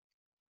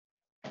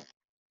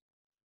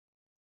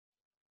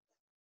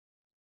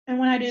 And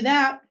when I do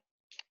that,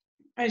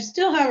 I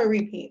still have a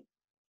repeat.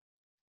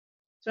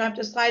 So I have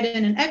to slide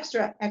in an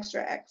extra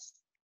x.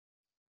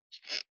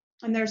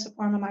 And there's the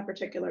form of my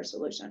particular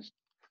solution.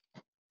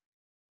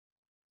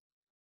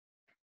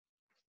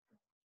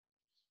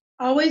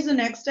 Always the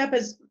next step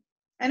is,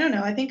 I don't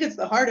know, I think it's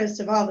the hardest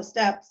of all the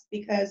steps,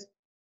 because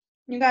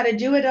you got to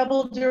do a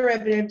double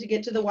derivative to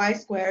get to the y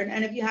squared.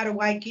 And if you had a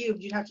y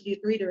cubed, you'd have to do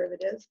 3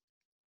 derivatives.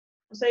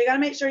 So you got to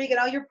make sure you get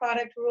all your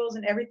product rules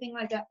and everything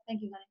like that.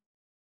 Thank you, honey.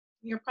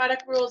 your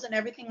product rules and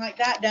everything like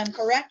that done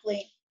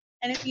correctly.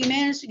 And if you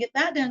manage to get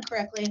that done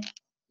correctly,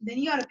 then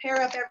you got to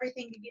pair up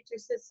everything to get your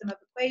system of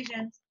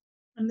equations.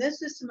 And this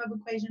system of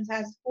equations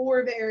has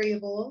 4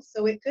 variables,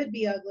 so it could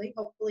be ugly.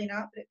 Hopefully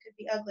not, but it could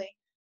be ugly.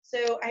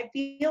 So I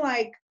feel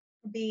like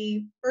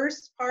the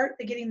first part,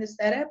 the getting the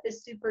setup,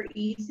 is super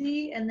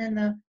easy, and then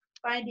the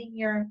finding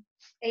your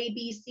A,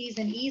 B, C's,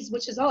 and E's,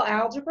 which is all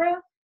algebra,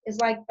 is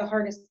like the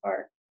hardest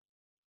part.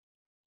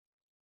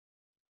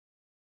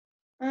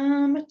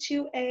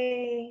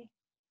 2ax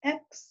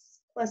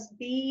plus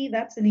b,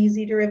 that's an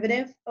easy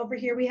derivative. Over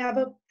here we have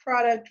a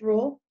product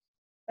rule.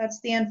 That's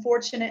the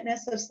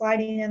unfortunateness of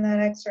sliding in that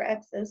extra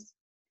x's.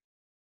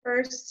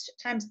 First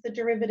times the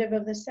derivative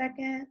of the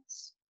second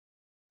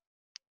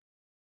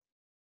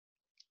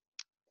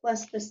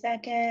plus the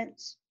second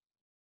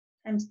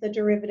times the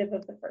derivative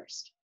of the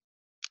first.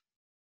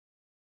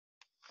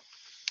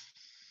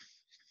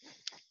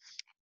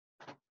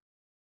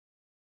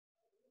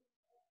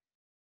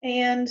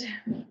 And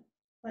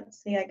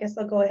let's see, I guess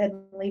I'll go ahead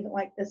and leave it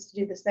like this to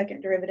do the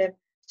second derivative.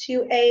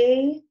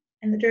 2a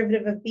and the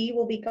derivative of b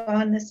will be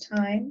gone this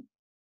time.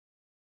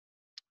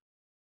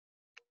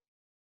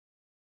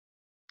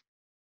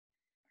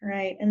 All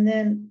right, and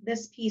then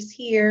this piece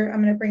here,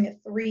 I'm going to bring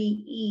a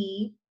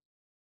 3e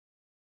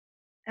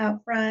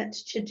out front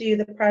to do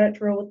the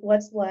product rule with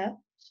what's left.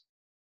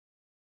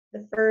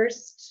 The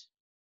first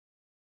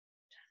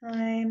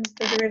times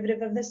the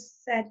derivative of the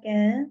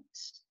second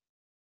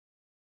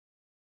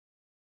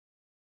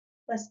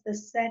plus the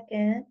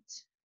second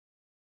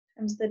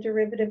times the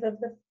derivative of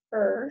the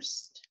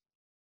first.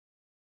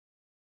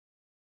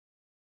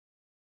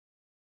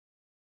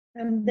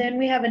 And then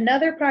we have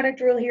another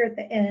product rule here at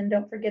the end.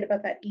 Don't forget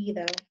about that e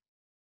though.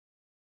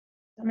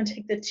 I'm going to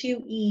take the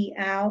 2e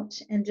out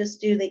and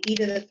just do the e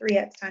to the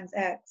 3x times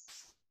x.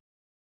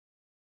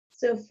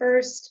 So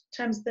first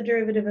times the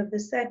derivative of the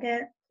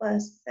second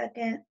plus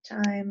second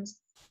times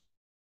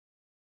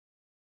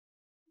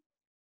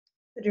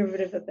the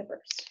derivative of the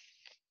first.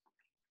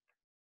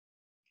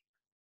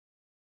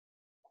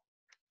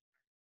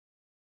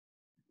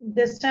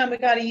 This time we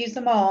got to use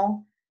them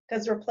all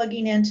because we're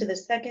plugging into the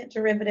second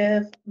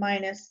derivative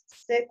minus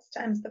 6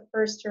 times the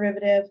first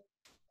derivative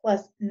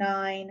plus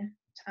 9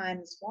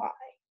 times y.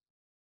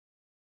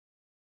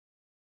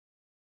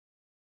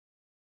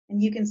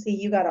 And you can see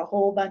you got a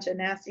whole bunch of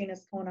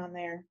nastiness going on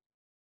there.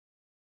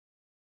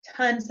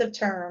 Tons of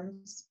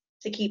terms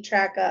to keep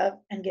track of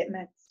and get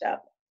mixed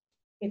up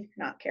if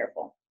you're not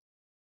careful.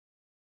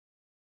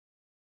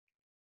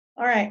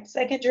 All right,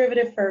 second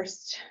derivative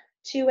first.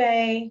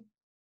 2a.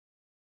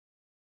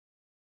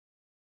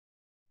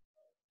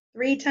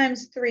 3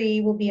 times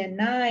 3 will be a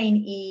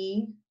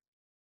 9e,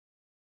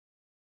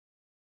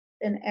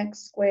 then x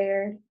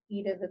squared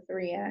e to the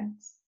 3x.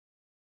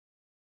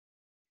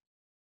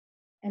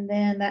 And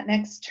then that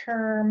next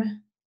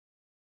term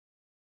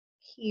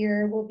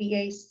here will be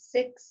a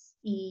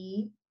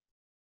 6e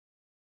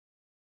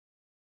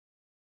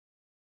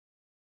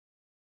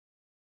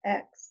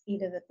x e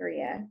to the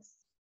 3x.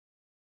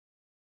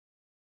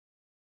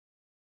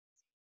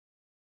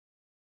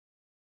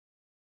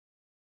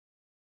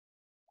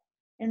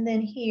 And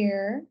then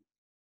here,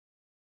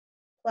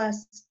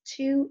 plus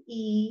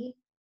 2e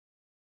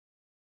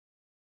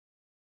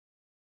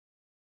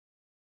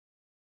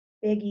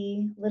big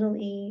E, little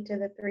e to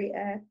the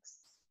 3x.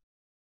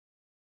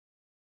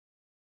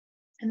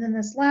 And then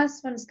this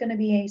last one is going to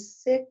be a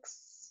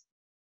 6,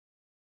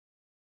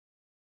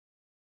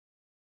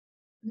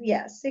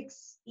 yeah,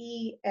 6ex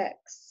e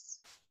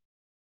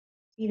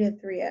to the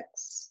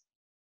 3x.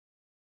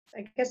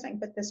 I guess I can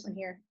put this one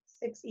here,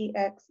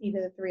 6ex e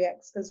to the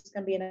 3x, because it's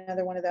going to be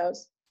another one of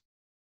those.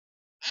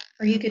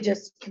 Or you could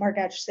just mark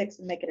out your 6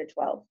 and make it a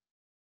 12.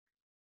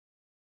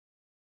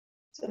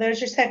 So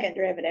there's your second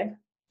derivative.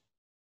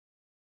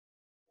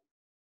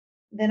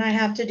 Then I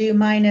have to do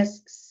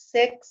minus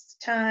 6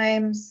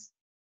 times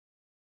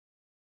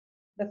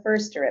the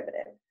first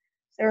derivative.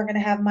 So we're going to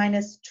have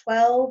minus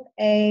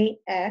 12ax.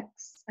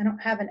 I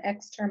don't have an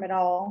x term at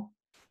all.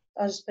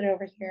 I'll just put it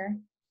over here.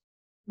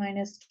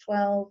 Minus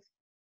 12ax.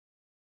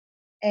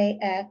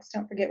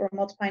 Don't forget we're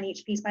multiplying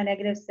each piece by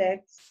negative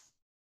 6.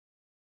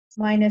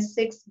 Minus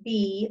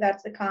 6b,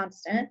 that's the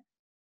constant.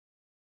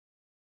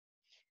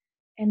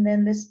 And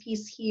then this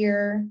piece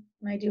here,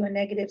 when I do a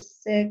negative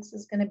 6,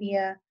 is going to be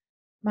a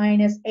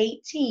minus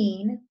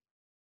 18e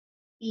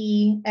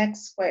x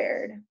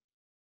squared.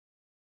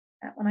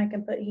 That one I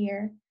can put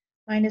here.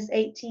 Minus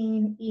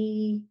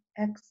 18e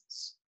x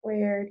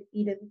squared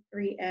e to the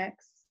 3x.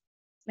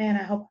 Man,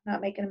 I hope I'm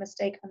not making a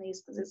mistake on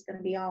these because it's going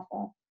to be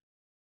awful.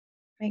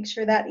 Make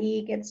sure that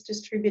e gets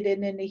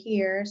distributed into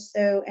here.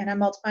 So, and I'm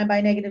multiplying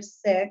by negative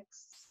 6.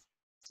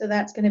 So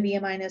that's going to be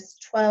a minus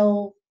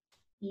 12ex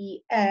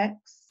e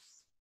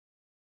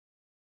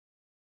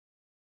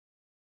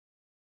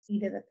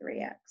to the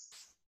 3x.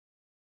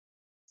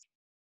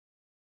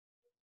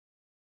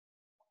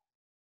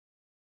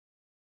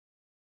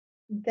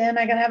 Then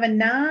I gotta have a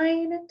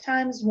 9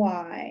 times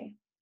y.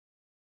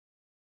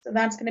 So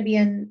that's going to be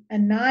a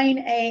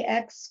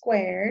 9ax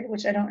squared,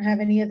 which I don't have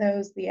any of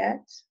those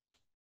yet,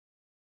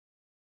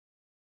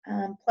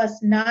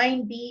 plus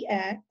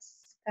 9bx,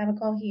 that'll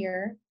go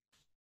here,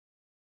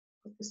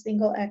 with the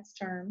single x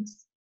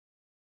terms,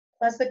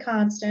 plus a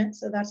constant,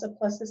 so that's a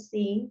plus a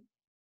c.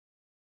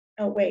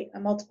 Oh, wait,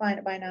 I'm multiplying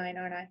it by 9,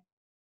 aren't I?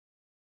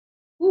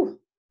 Whew,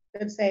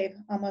 good save,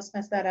 almost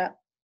messed that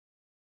up.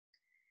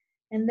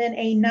 And then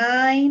a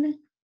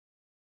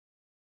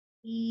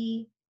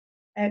 9ex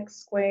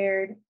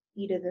squared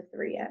e to the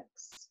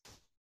 3x.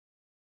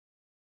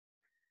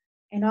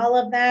 And all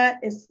of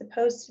that is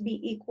supposed to be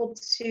equal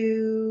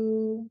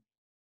to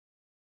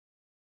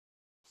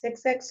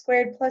 6x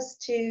squared plus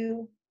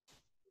 2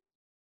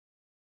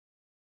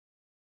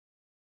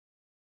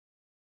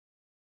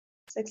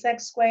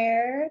 6x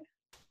squared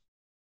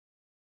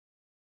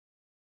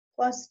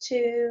plus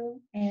 2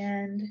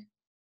 and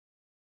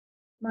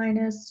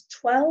minus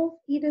 12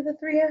 e to the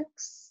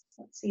 3x.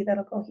 Let's see,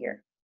 that'll go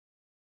here.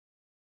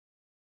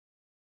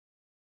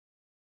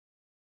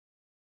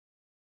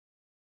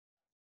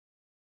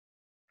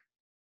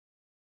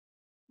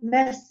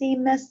 Messy,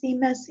 messy,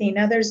 messy.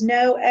 Now there's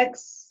no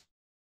x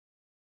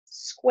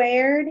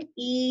squared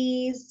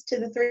e's to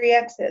the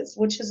 3x's,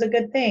 which is a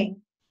good thing.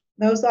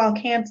 Those all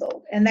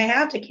canceled, and they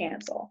have to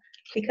cancel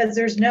because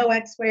there's no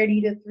x squared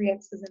e to the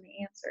 3x's in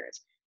the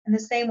answers. And the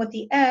same with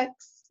the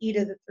x e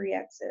to the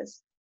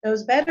 3x's.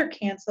 Those better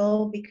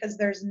cancel because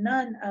there's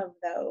none of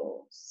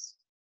those.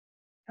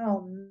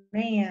 Oh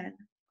man,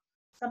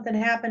 something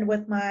happened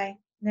with my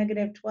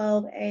negative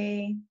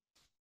 12a.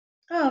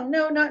 Oh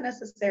no, not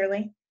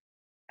necessarily.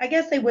 I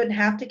guess they wouldn't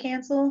have to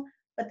cancel,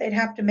 but they'd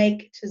have to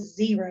make it to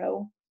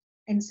 0.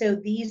 And so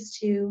these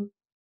two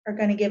are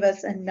going to give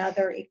us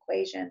another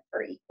equation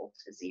for equal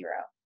to 0.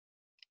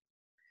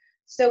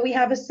 So we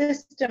have a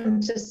system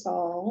to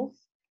solve,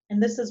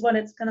 and this is what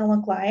it's going to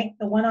look like.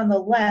 The one on the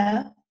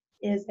left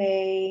is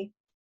a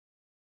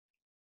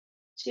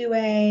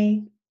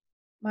 2a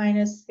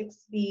minus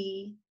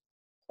 6b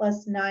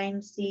plus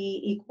 9c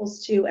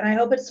equals 2. And I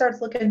hope it starts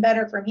looking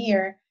better from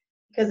here,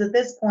 because at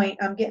this point,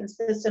 I'm getting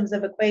systems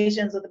of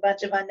equations with a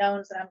bunch of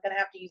unknowns, and I'm going to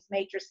have to use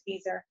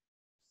matrices or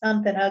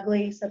something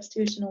ugly,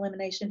 substitution,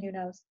 elimination, who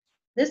knows.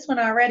 This one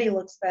already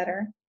looks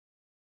better.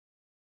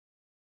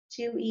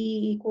 2e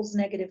equals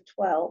negative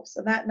 12,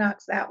 so that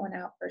knocks that one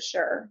out for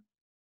sure.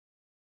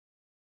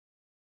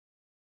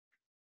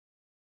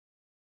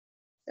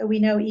 So we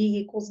know e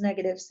equals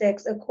negative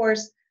 6. Of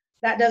course,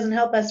 that doesn't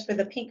help us for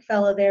the pink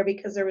fellow there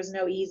because there was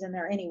no e's in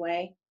there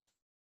anyway.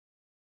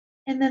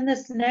 And then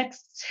this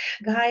next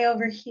guy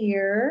over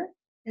here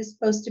is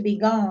supposed to be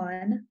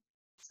gone.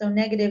 So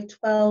negative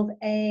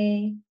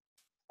 12a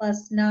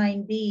plus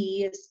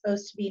 9b is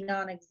supposed to be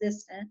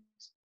non-existent.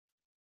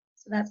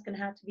 So that's going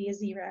to have to be a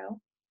 0.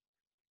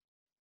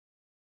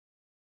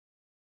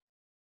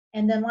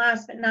 And then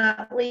last but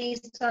not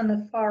least, on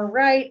the far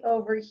right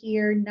over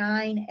here,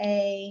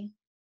 9a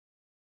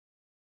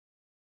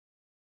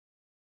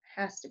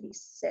has to be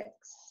 6.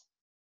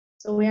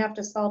 So we have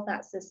to solve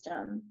that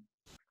system.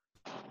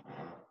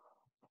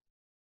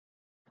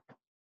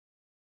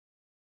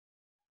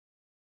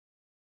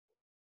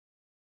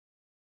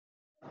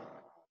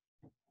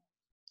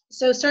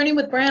 So starting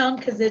with brown,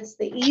 because it's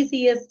the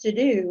easiest to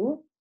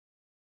do,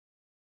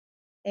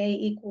 a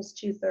equals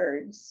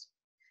 2/3.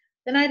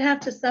 Then I'd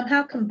have to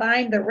somehow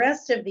combine the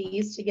rest of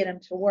these to get them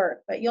to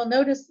work. But you'll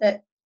notice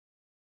that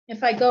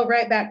if I go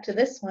right back to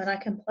this one, I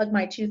can plug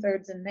my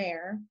 2/3 in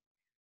there.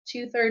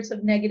 2/3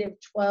 of negative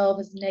 12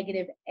 is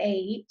negative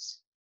 8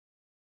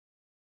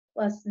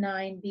 plus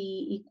 9b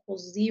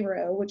equals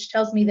 0, which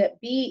tells me that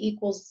b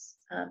equals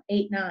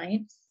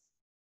 8/9.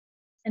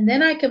 And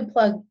then I can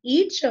plug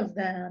each of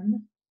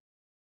them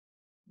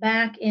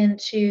back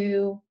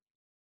into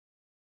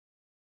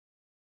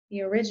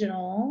the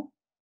original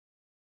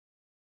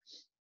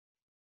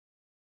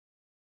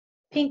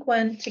pink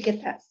one to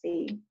get that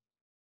c.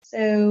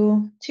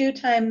 So 2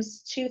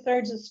 times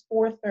 2/3 is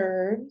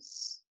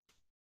 4/3.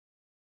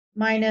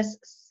 Minus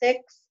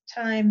 6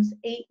 times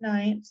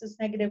 8/9 is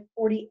negative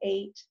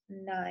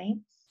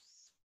 48/9.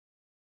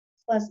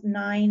 Plus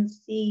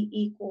 9c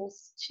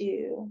equals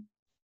 2.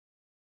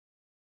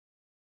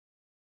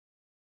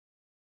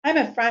 I'm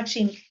a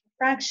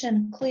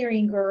fraction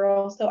clearing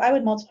girl, so I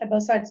would multiply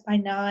both sides by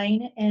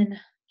 9 and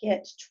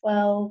get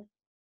 12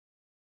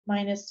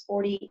 minus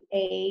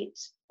 48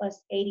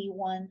 plus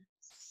 81c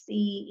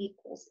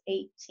equals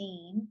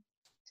 18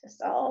 to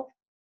solve.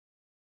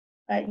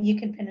 But you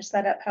can finish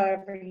that up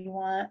however you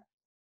want.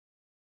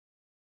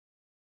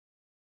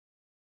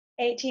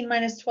 18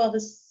 minus 12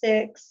 is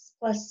 6,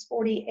 plus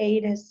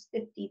 48 is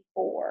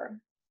 54.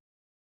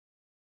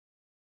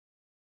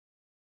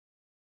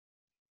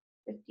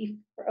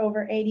 54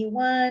 over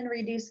 81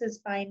 reduces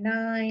by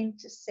 9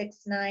 to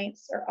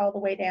 6/9, or all the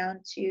way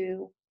down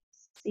to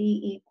c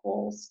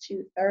equals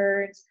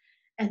 2/3.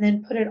 And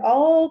then put it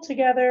all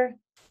together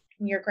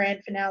in your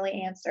grand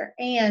finale answer.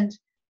 And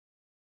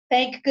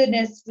thank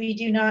goodness we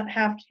do not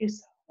have to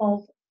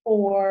solve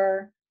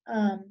for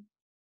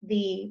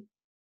the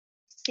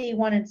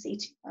C1 and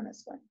C2 on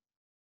this one.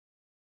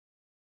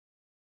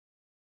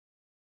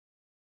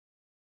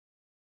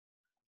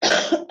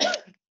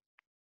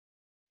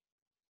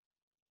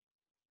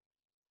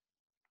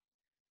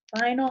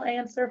 Final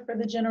answer for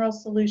the general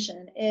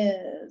solution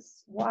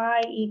is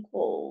y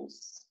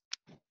equals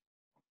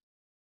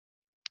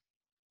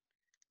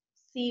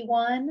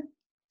C1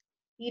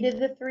 e to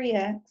the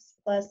 3x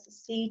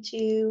plus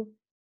C2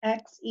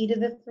 x e to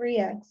the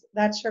 3x.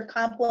 That's your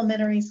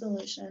complementary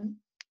solution.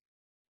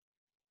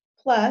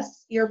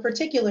 Plus your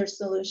particular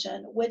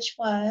solution, which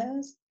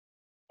was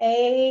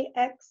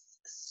ax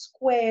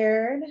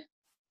squared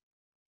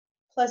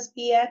plus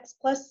bx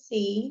plus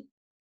c.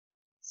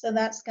 So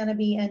that's going to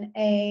be an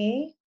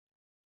a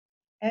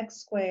x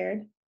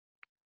squared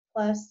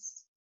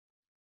plus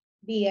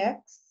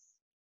bx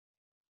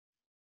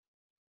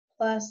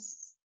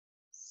plus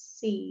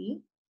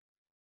c.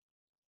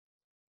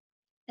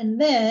 And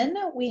then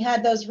we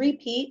had those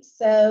repeats.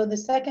 So the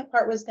second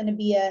part was going to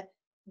be a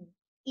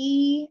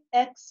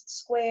ex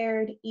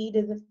squared e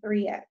to the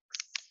 3x.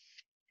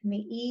 And the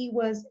e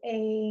was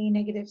a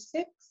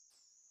 -6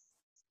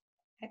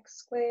 x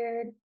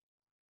squared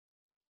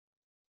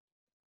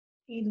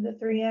e to the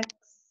 3x.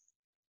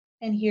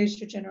 And here's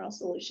your general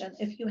solution.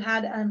 If you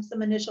had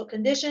some initial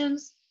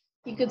conditions,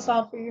 you could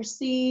solve for your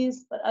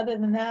c's, but other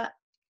than that,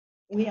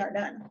 we are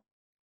done.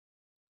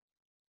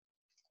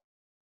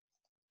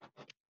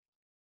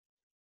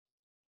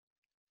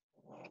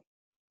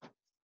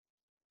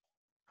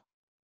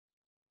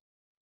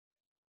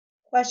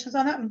 Questions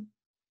on that one?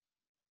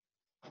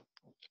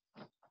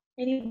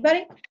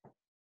 Anybody?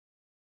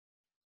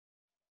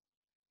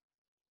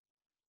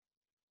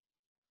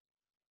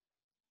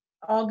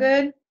 All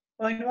good?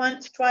 Going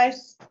once,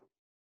 twice.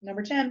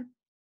 Number 10.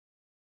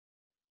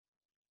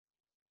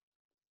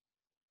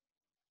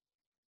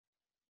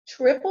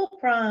 Triple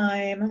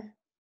prime.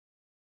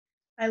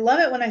 I love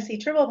it when I see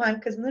triple prime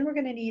because then we're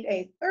going to need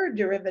a third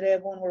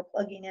derivative when we're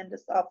plugging in to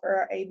solve for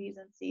our a, b's,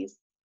 and c's.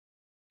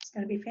 It's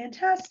going to be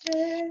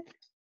fantastic.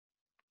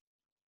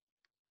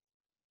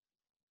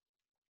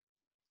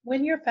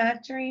 When you're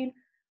factoring,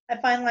 I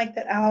find like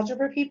that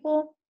algebra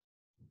people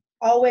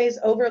always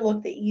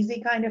overlook the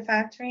easy kind of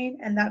factoring,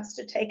 and that's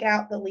to take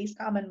out the least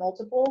common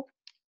multiple.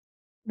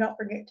 Don't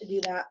forget to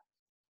do that.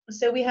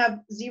 So we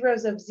have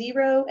zeros of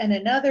 0 and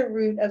another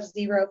root of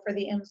 0 for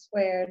the m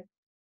squared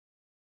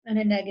and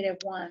a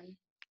 -1.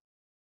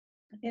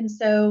 And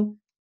so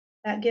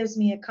that gives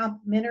me a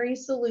complementary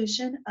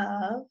solution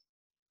of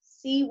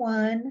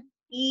C1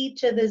 e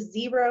to the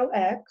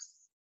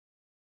 0x,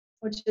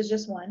 which is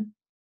just 1,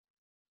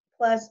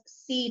 plus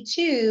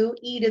C2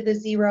 e to the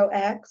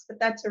 0x, but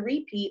that's a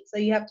repeat, so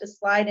you have to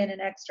slide in an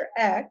extra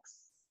x.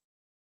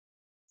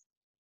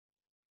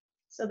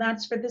 So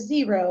that's for the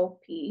 0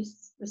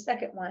 piece, the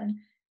second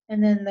one.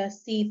 And then the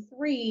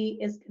C3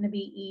 is going to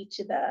be e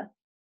to the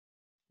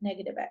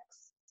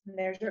 -x. And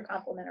there's your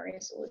complementary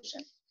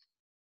solution.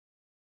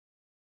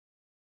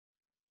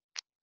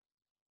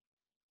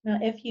 Now,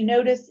 if you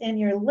notice in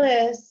your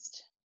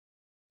list,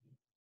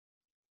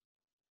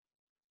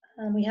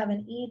 we have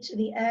an e to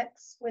the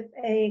x with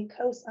a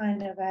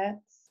cosine of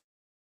x.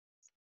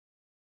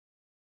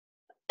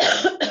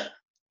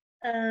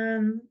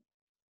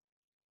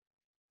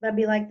 That'd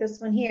be like this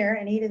one here,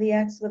 an e to the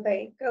x with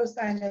a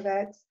cosine of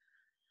x.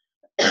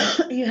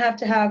 You have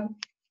to have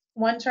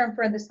one term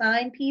for the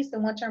sine piece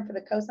and one term for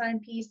the cosine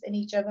piece, and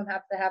each of them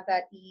have to have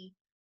that e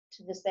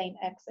to the same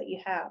x that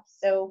you have.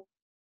 So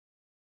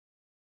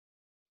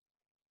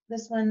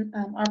this one,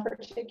 our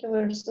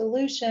particular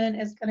solution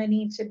is going to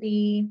need to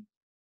be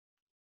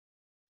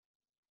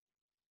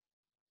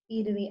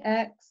e to the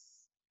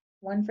x,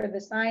 one for the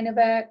sine of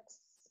x,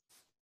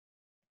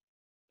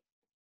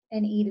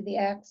 and e to the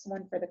x,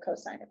 one for the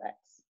cosine of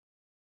x.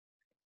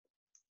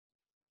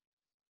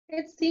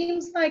 It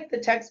seems like the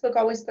textbook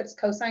always puts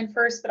cosine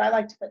first, but I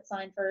like to put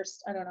sine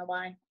first. I don't know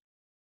why.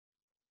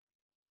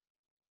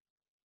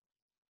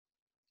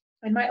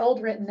 In my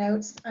old written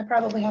notes, I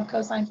probably have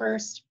cosine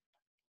first.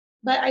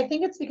 But I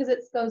think it's because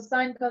it goes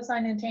sine,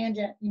 cosine, and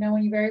tangent, you know,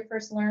 when you very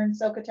first learn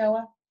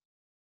SOHCAHTOA.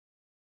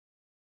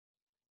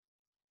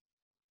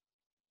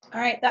 All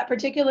right, that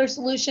particular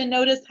solution,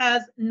 notice,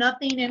 has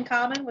nothing in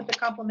common with the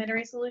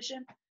complementary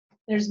solution.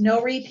 There's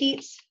no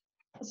repeats,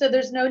 so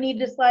there's no need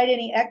to slide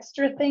any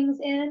extra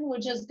things in,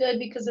 which is good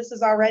because this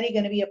is already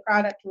going to be a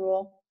product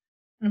rule.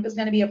 And if it's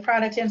going to be a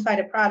product inside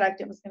a product,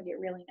 it was going to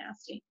get really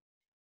nasty.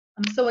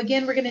 So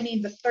again, we're going to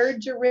need the third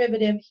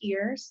derivative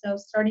here. So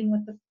starting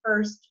with the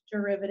first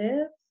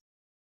derivative.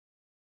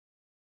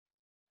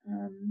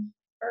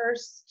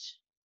 First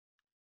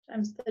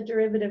times the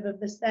derivative of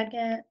the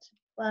second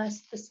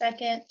plus the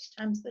second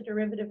times the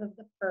derivative of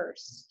the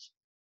first.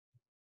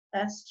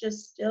 That's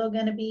just still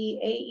going to be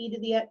a e to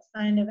the x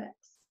sine of x.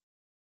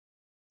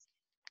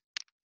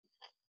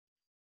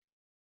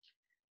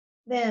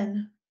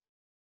 Then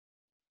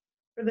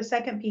for the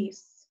second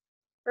piece,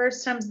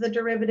 first times the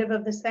derivative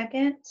of the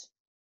second.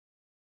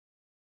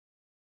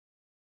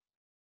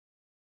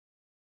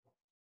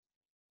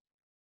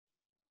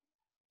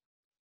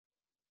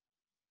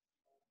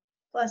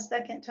 plus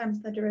second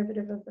times the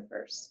derivative of the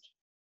first.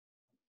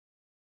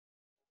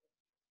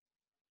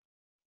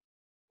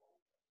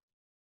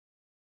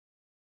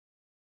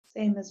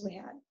 Same as we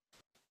had.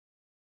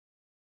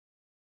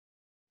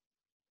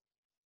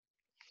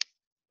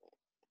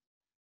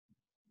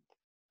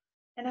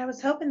 And I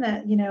was hoping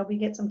that, we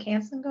get some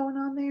canceling going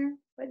on there,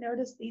 but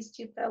notice these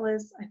two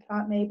fellas, I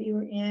thought maybe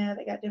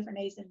they got different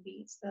A's and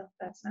B's, so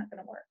that's not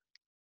going to work.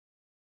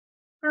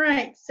 All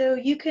right, so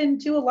you can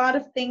do a lot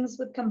of things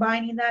with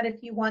combining that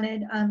if you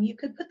wanted. You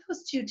could put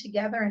those two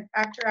together and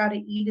factor out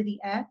an e to the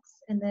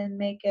x and then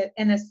make it,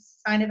 and a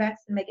sine of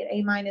x and make it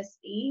a minus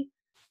b,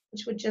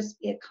 which would just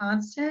be a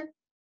constant.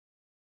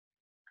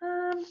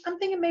 I'm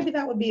thinking maybe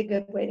that would be a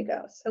good way to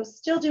go. So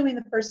still doing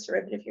the first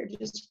derivative here,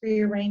 just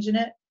rearranging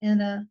it in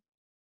a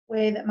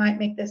way that might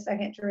make the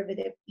second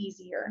derivative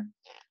easier.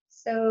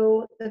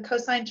 So the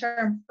cosine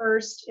term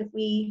first, if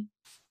we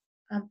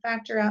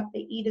factor out the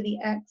e to the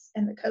x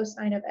and the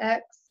cosine of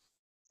x,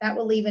 that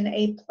will leave an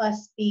a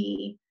plus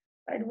b.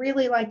 But I'd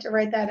really like to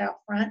write that out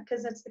front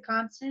because it's the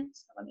constant.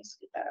 So let me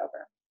scoot that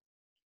over.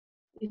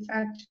 We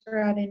factor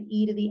out an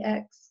e to the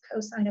x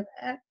cosine of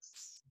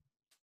x.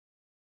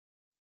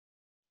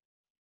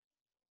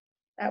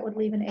 That would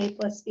leave an a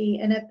plus b.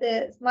 And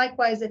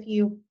likewise, if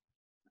you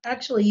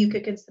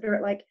could consider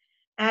it like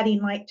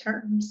adding like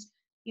terms.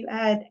 You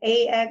add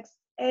a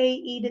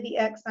e to the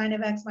x sine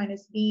of x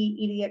minus b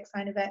e to the x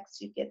sine of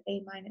x, you get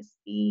a minus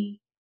b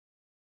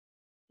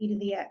e to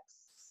the x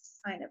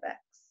sine of x.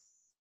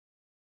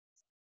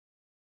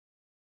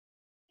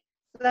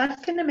 So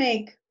that's going to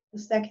make the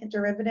second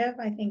derivative,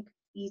 I think,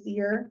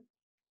 easier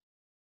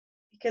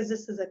because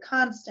this is a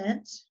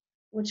constant,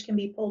 which can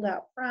be pulled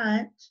out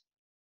front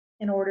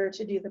in order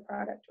to do the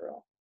product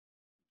rule.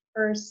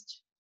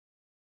 First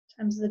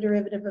times the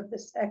derivative of the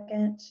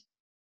second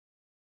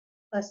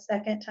plus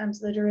second times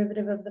the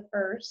derivative of the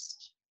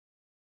first.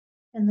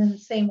 And then the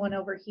same one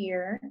over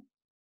here.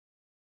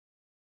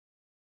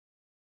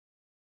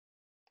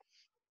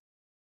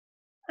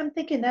 I'm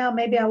thinking now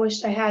maybe I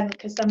wished I hadn't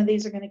because some of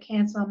these are going to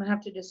cancel. I'm going to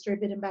have to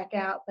distribute them back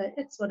out, but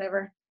it's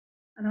whatever.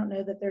 I don't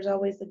know that there's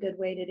always a good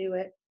way to do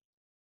it.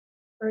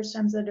 First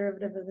times the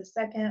derivative of the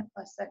second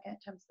plus second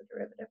times the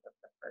derivative of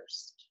the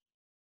first.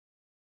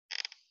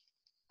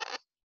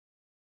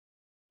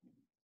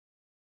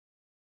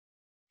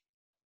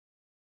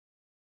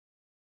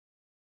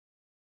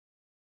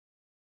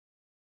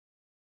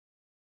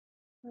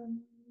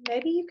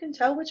 Maybe you can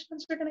tell which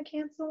ones are going to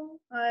cancel.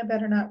 I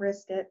better not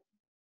risk it.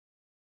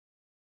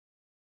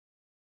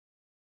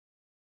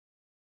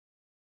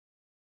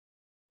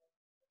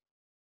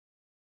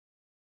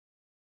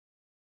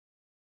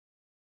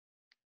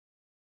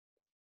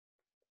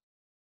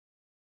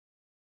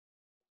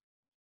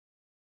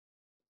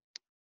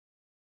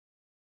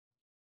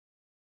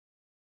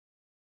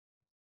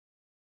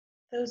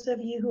 Those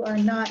of you who are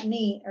not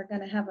neat are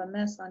going to have a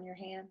mess on your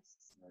hands.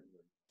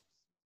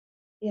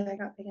 Yeah, I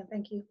got big,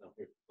 thank you.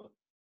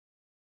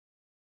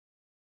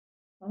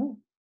 Oh.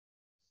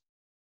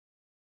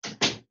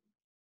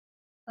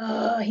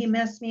 Oh, he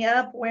messed me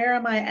up. Where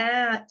am I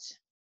at?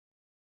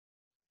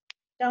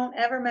 Don't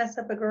ever mess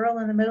up a girl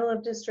in the middle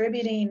of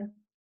distributing.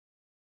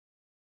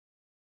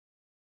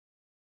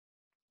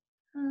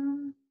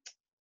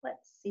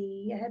 Let's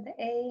see. I had the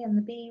A and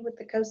the B with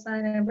the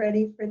cosine. I'm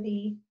ready for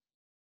the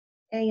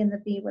A and the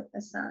B with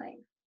the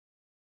sine.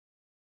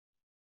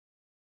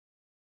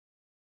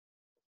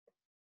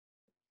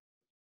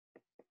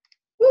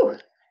 Whew.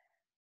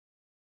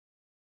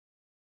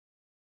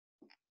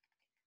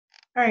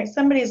 All right,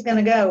 somebody's going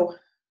to go.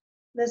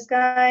 This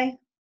guy.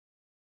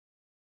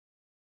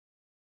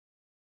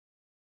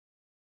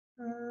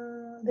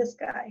 This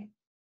guy.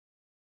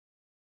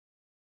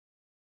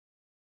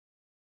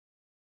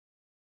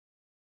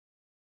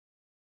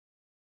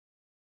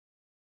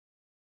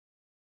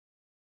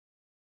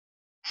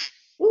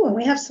 Ooh, and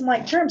we have some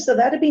like terms, so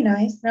that'd be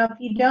nice. Now, if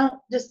you don't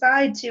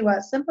decide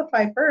to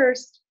simplify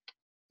first,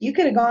 you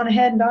could have gone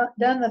ahead and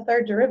done the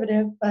third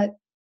derivative, but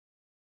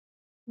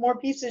more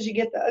pieces you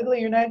get, the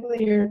uglier and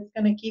uglier it's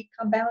going to keep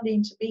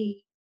compounding to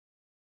be.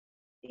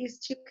 These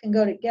two can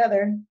go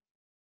together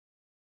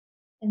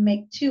and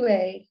make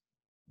 2a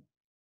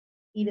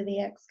e to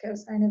the x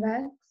cosine of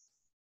x.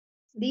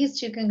 These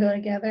two can go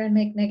together and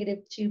make negative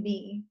 2b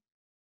e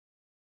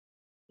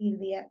to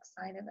the x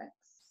sine of x.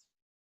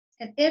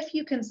 And if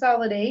you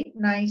consolidate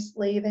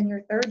nicely, then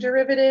your third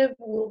derivative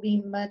will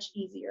be much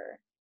easier.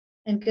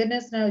 And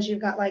goodness knows you've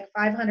got like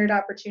 500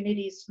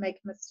 opportunities to make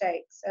a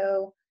mistake.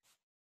 So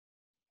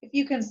if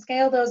you can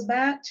scale those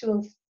back to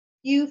a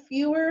few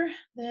fewer,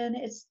 then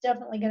it's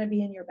definitely going to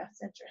be in your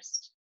best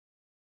interest.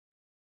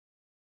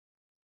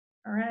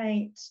 All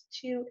right,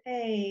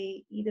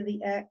 2a e to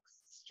the x,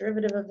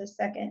 derivative of the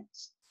second,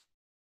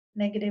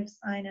 negative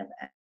sine of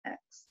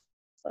x,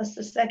 plus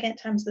the second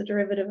times the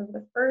derivative of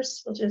the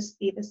first will just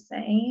be the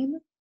same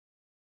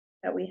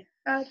that we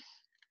had.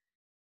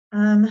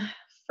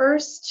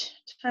 First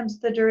times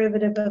the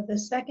derivative of the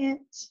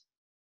second,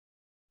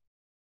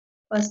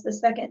 plus the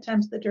second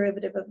times the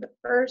derivative of the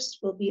first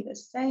will be the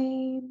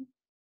same.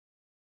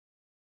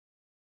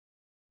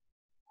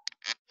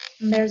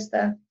 And there's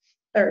the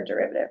third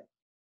derivative.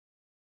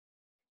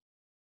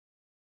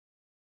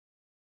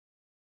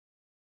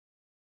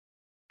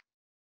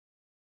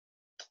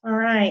 All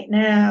right,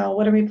 now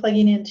what are we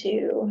plugging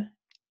into?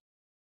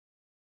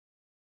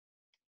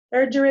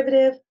 Third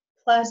derivative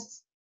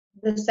plus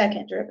the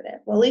second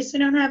derivative. Well, at least we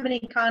don't have any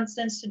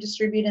constants to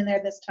distribute in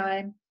there this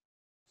time,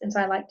 since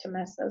I like to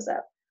mess those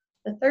up.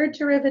 The third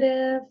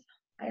derivative,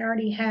 I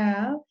already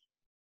have.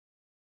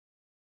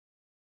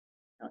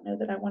 I don't know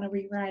that I want to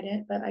rewrite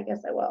it, but I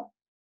guess I will.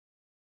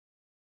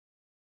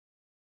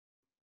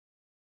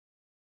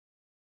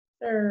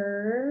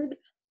 Third.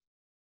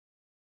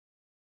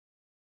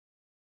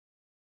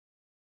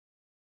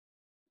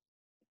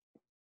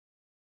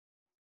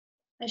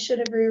 I should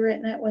have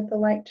rewritten it with the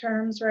like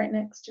terms right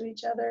next to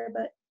each other,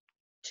 but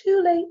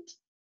too late.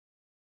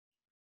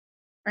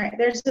 All right,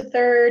 there's the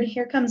third.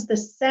 Here comes the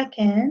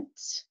second.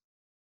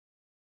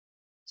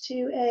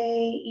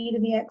 2a e to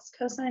the x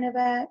cosine of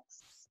x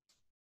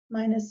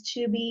minus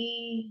 2b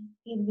e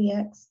to the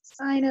x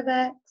sine of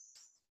x.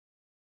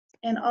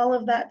 And all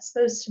of that's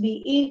supposed to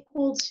be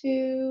equal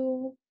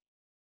to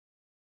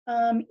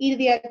e to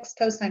the x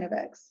cosine of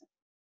x.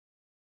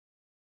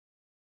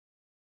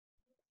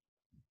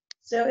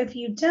 So if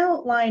you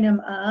don't line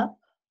them up,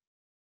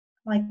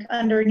 like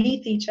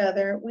underneath each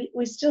other,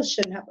 we still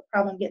shouldn't have a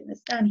problem getting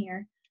this done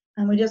here.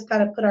 And we just got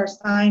to put our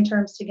sine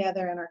terms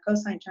together and our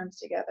cosine terms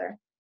together.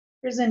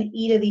 Here's an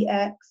e to the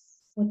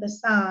x with a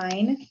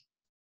sine.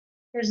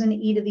 Here's an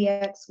e to the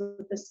x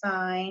with the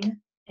sine.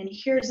 And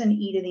here's an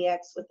e to the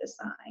x with the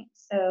sine.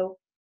 So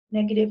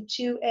negative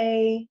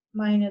 2a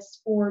minus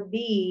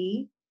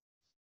 4b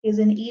is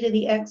an e to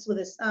the x with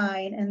a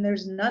sine, and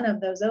there's none of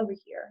those over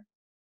here.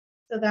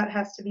 So that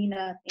has to be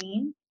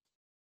nothing.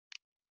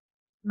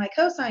 My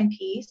cosine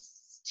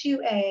piece,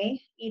 2a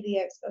e to the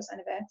x cosine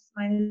of x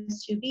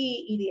minus 2b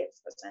e to the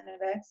x cosine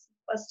of x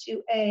plus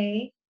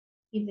 2a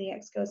e to the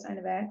x cosine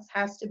of x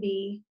has to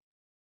be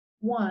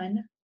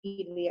 1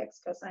 e to the x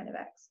cosine of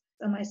x.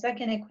 So my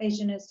second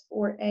equation is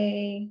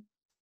 4a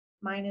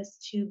minus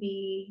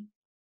 2b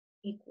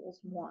equals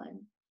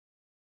 1.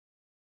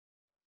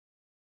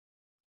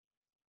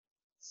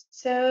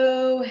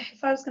 So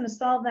if I was going to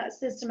solve that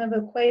system of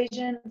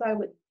equations, I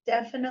would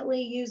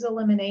definitely use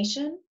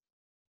elimination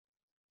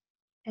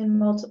and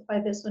multiply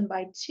this one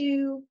by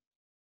 2.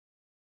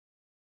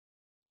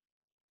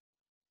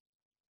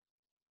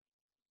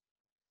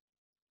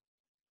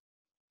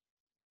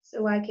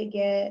 So I could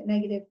get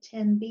negative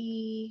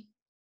 10b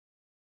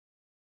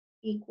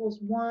equals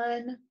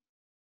 1,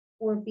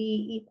 or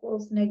b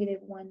equals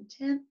negative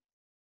 1/10.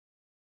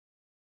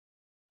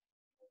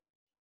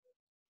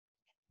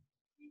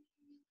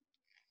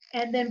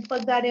 And then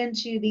plug that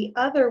into the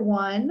other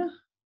one,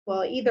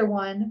 well, either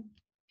one,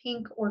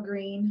 pink or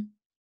green.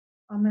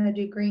 I'm going to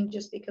do green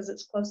just because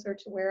it's closer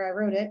to where I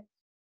wrote it.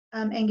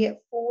 And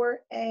get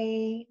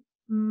 4a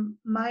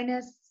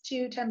minus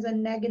 2 times a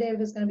negative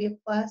is going to be a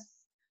plus.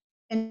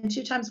 And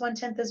 2 times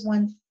 1/10 is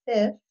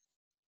 1/5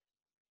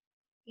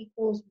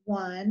 equals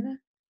 1.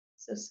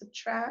 So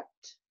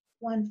subtract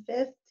 1/5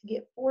 to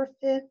get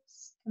 4/5.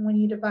 And when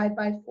you divide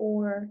by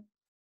 4,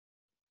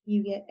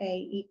 you get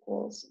a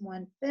equals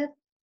 1/5.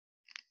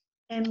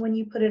 And when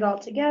you put it all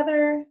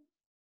together,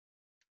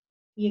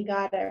 you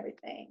got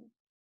everything.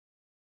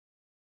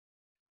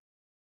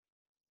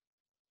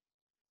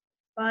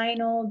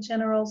 Final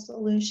general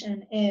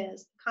solution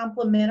is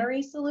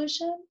complementary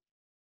solution,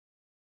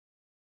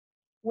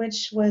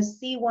 which was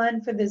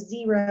C1 for the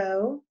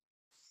 0,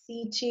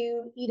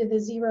 C2 e to the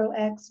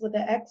 0x with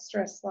an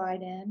extra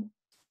slide in,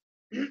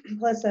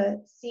 plus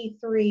a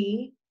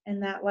C3,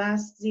 and that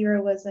last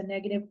 0 was a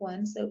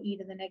 -1, so e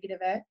to the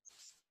negative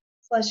x,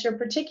 plus your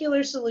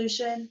particular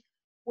solution,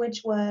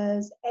 which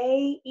was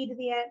a e to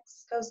the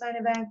x cosine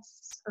of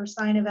x or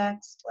sine of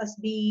x plus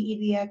b e to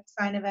the x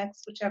sine of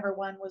x, whichever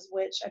one was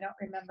which, I don't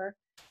remember.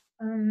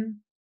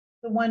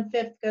 The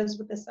 1/5 goes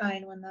with the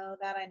sine one though,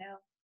 that I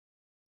know.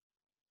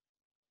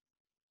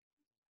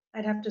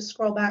 I'd have to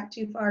scroll back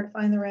too far to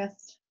find the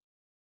rest.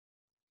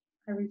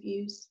 I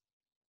refuse.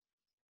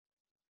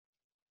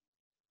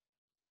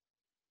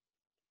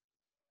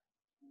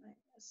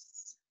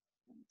 Minus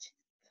 1/10.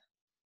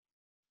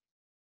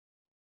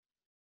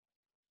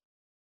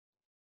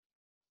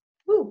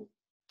 Woo!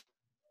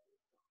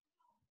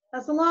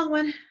 That's a long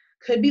one.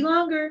 Could be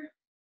longer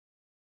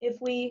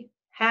if we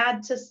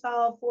had to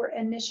solve for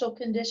initial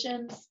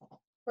conditions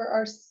for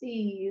our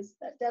C's.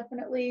 That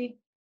definitely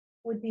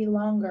would be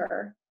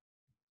longer.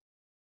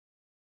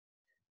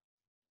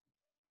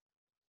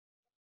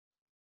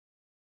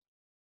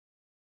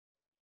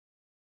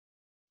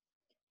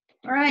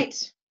 All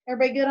right,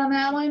 everybody good on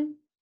that one?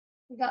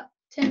 We got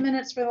 10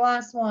 minutes for the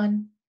last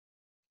one.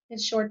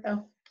 It's short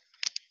though.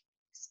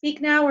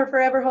 Speak now or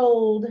forever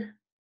hold.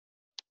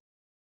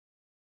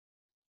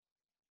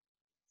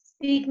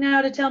 Speak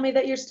now to tell me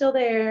that you're still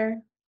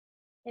there.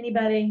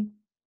 Anybody?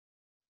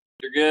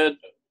 You're good.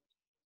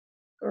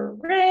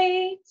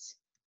 Great.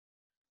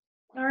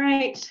 All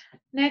right,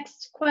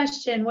 next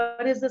question.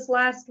 What is this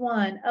last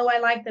one? Oh, I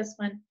like this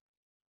one.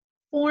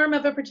 form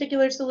of a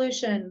particular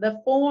solution.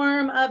 The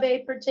form of a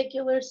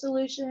particular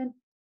solution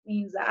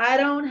means I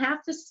don't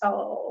have to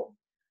solve.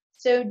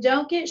 So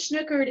don't get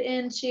snookered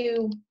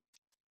into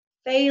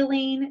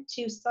failing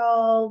to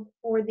solve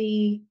for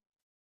the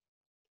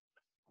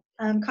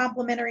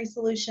complementary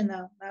solution,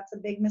 though. That's a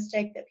big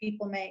mistake that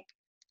people make.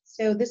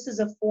 So this is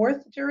a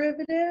fourth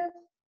derivative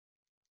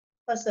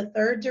plus a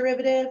third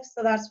derivative.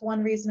 So that's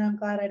one reason I'm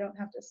glad I don't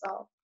have to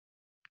solve.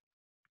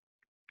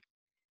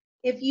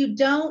 If you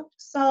don't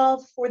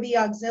solve for the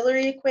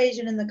auxiliary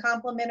equation in the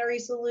complementary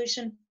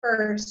solution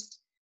first,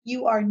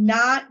 you are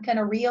not going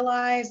to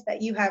realize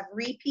that you have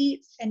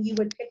repeats and you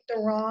would pick the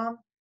wrong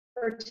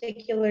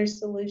particular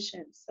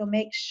solution. So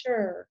make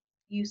sure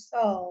you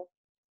solve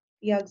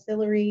the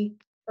auxiliary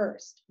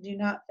first. Do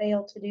not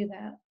fail to do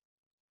that.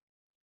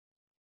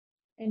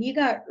 And you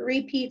got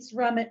repeats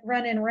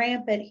running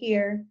rampant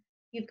here.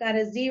 You've got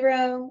a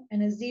 0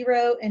 and a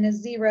 0 and a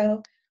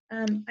 0.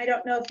 I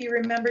don't know if you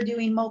remember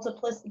doing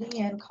multiplicity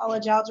in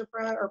college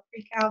algebra or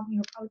pre-calc.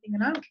 You're probably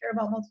thinking, I don't care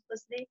about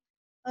multiplicity.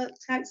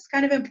 It's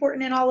kind of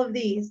important in all of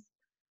these.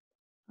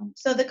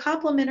 So the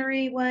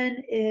complementary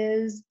one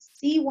is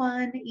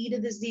C1 e to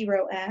the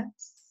 0x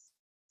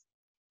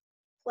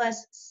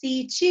plus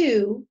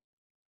C2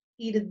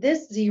 e to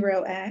this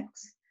 0x.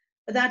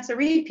 But that's a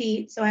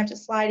repeat, so I have to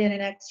slide in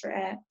an extra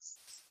x.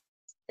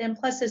 Then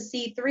plus a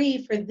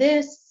C3 for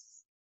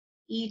this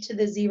e to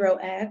the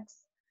 0x.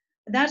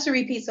 That's a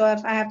repeat, so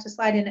if I have to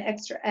slide in an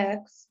extra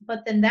x,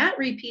 but then that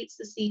repeats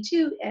the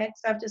C2x,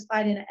 so I have to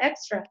slide in an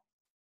extra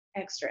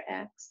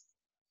x.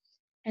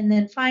 And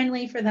then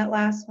finally, for that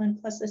last one,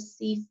 plus a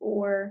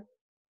C4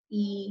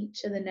 e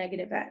to the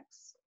negative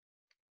x.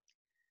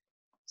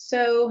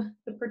 So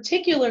the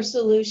particular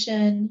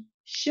solution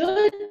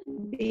should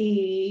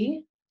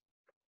be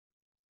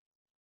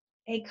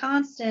a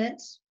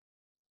constant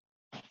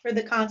for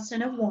the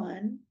constant of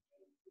 1.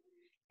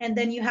 And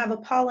then you have a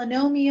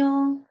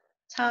polynomial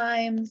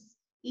times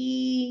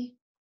e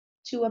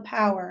to a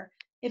power.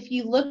 If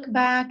you look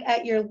back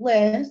at your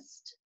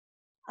list,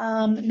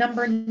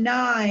 number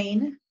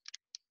 9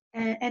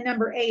 and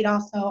number 8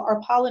 also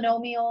are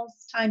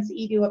polynomials times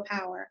e to a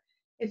power.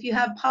 If you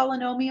have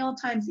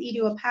polynomial times e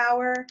to a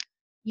power,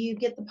 you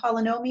get the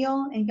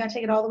polynomial and you gotta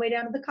take it all the way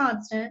down to the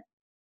constant,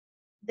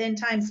 then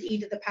times e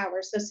to the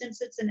power. So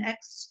since it's an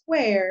x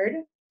squared,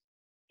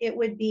 it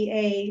would be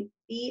a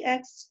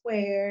bx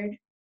squared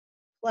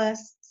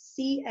plus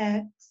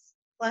cx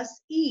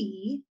plus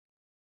e,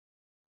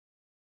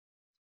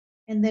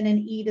 and then an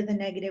e to the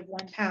negative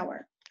 1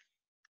 power.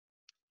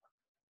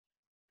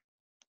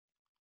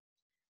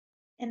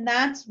 And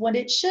that's what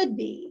it should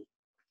be.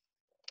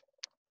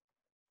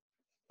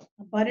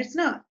 But it's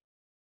not.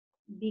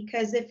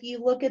 Because if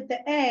you look at the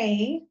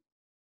A,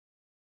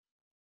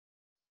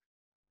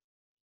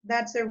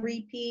 that's a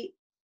repeat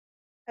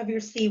of your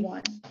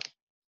C1.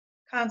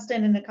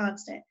 Constant and a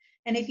constant.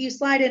 And if you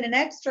slide in an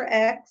extra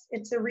x,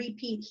 it's a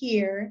repeat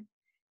here.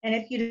 And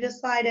if you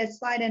just slide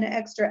in an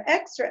extra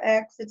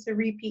x, it's a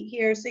repeat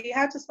here. So you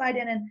have to slide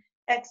in an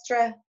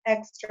extra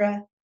x.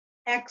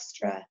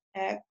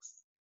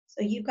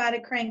 So you've got to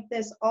crank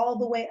this all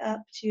the way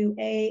up to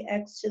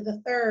ax to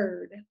the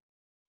third.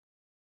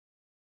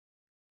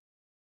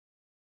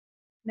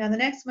 Now the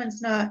next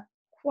one's not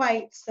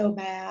quite so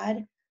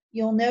bad.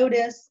 You'll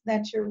notice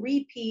that your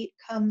repeat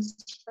comes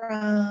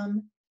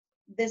from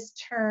this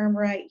term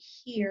right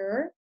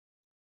here.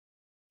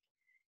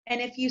 And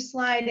if you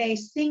slide a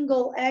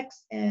single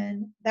x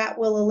in, that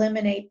will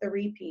eliminate the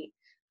repeat.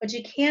 But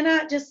you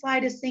cannot just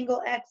slide a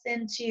single x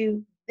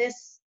into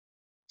this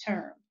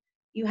term.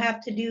 You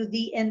have to do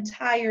the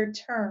entire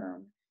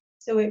term.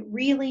 So it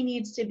really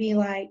needs to be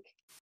like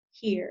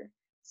here.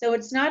 So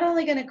it's not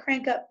only going to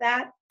crank up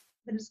that,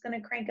 but it's going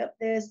to crank up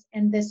this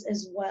and this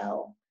as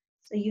well.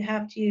 So you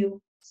have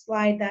to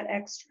slide that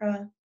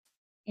extra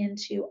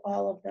into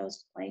all of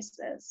those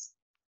places.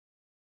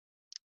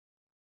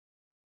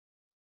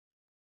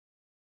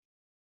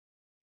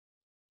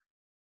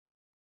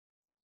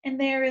 And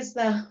there is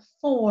the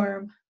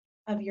form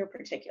of your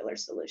particular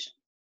solution.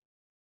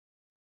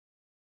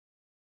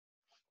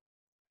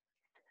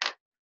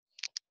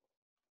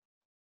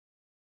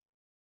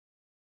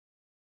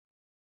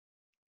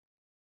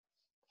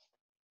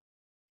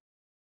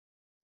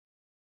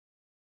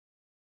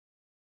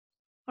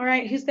 All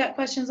right, who's got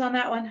questions on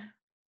that one?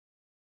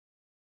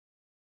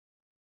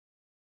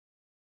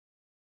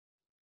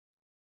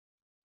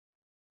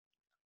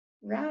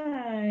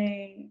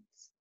 Right.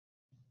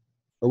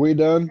 Are we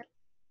done?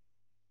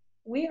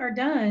 We are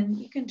done.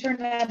 You can turn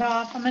that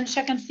off. I'm going to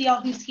check and see all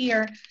who's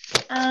here.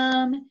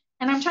 And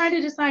I'm trying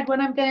to decide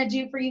what I'm going to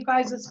do for you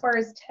guys as far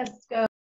as tests go.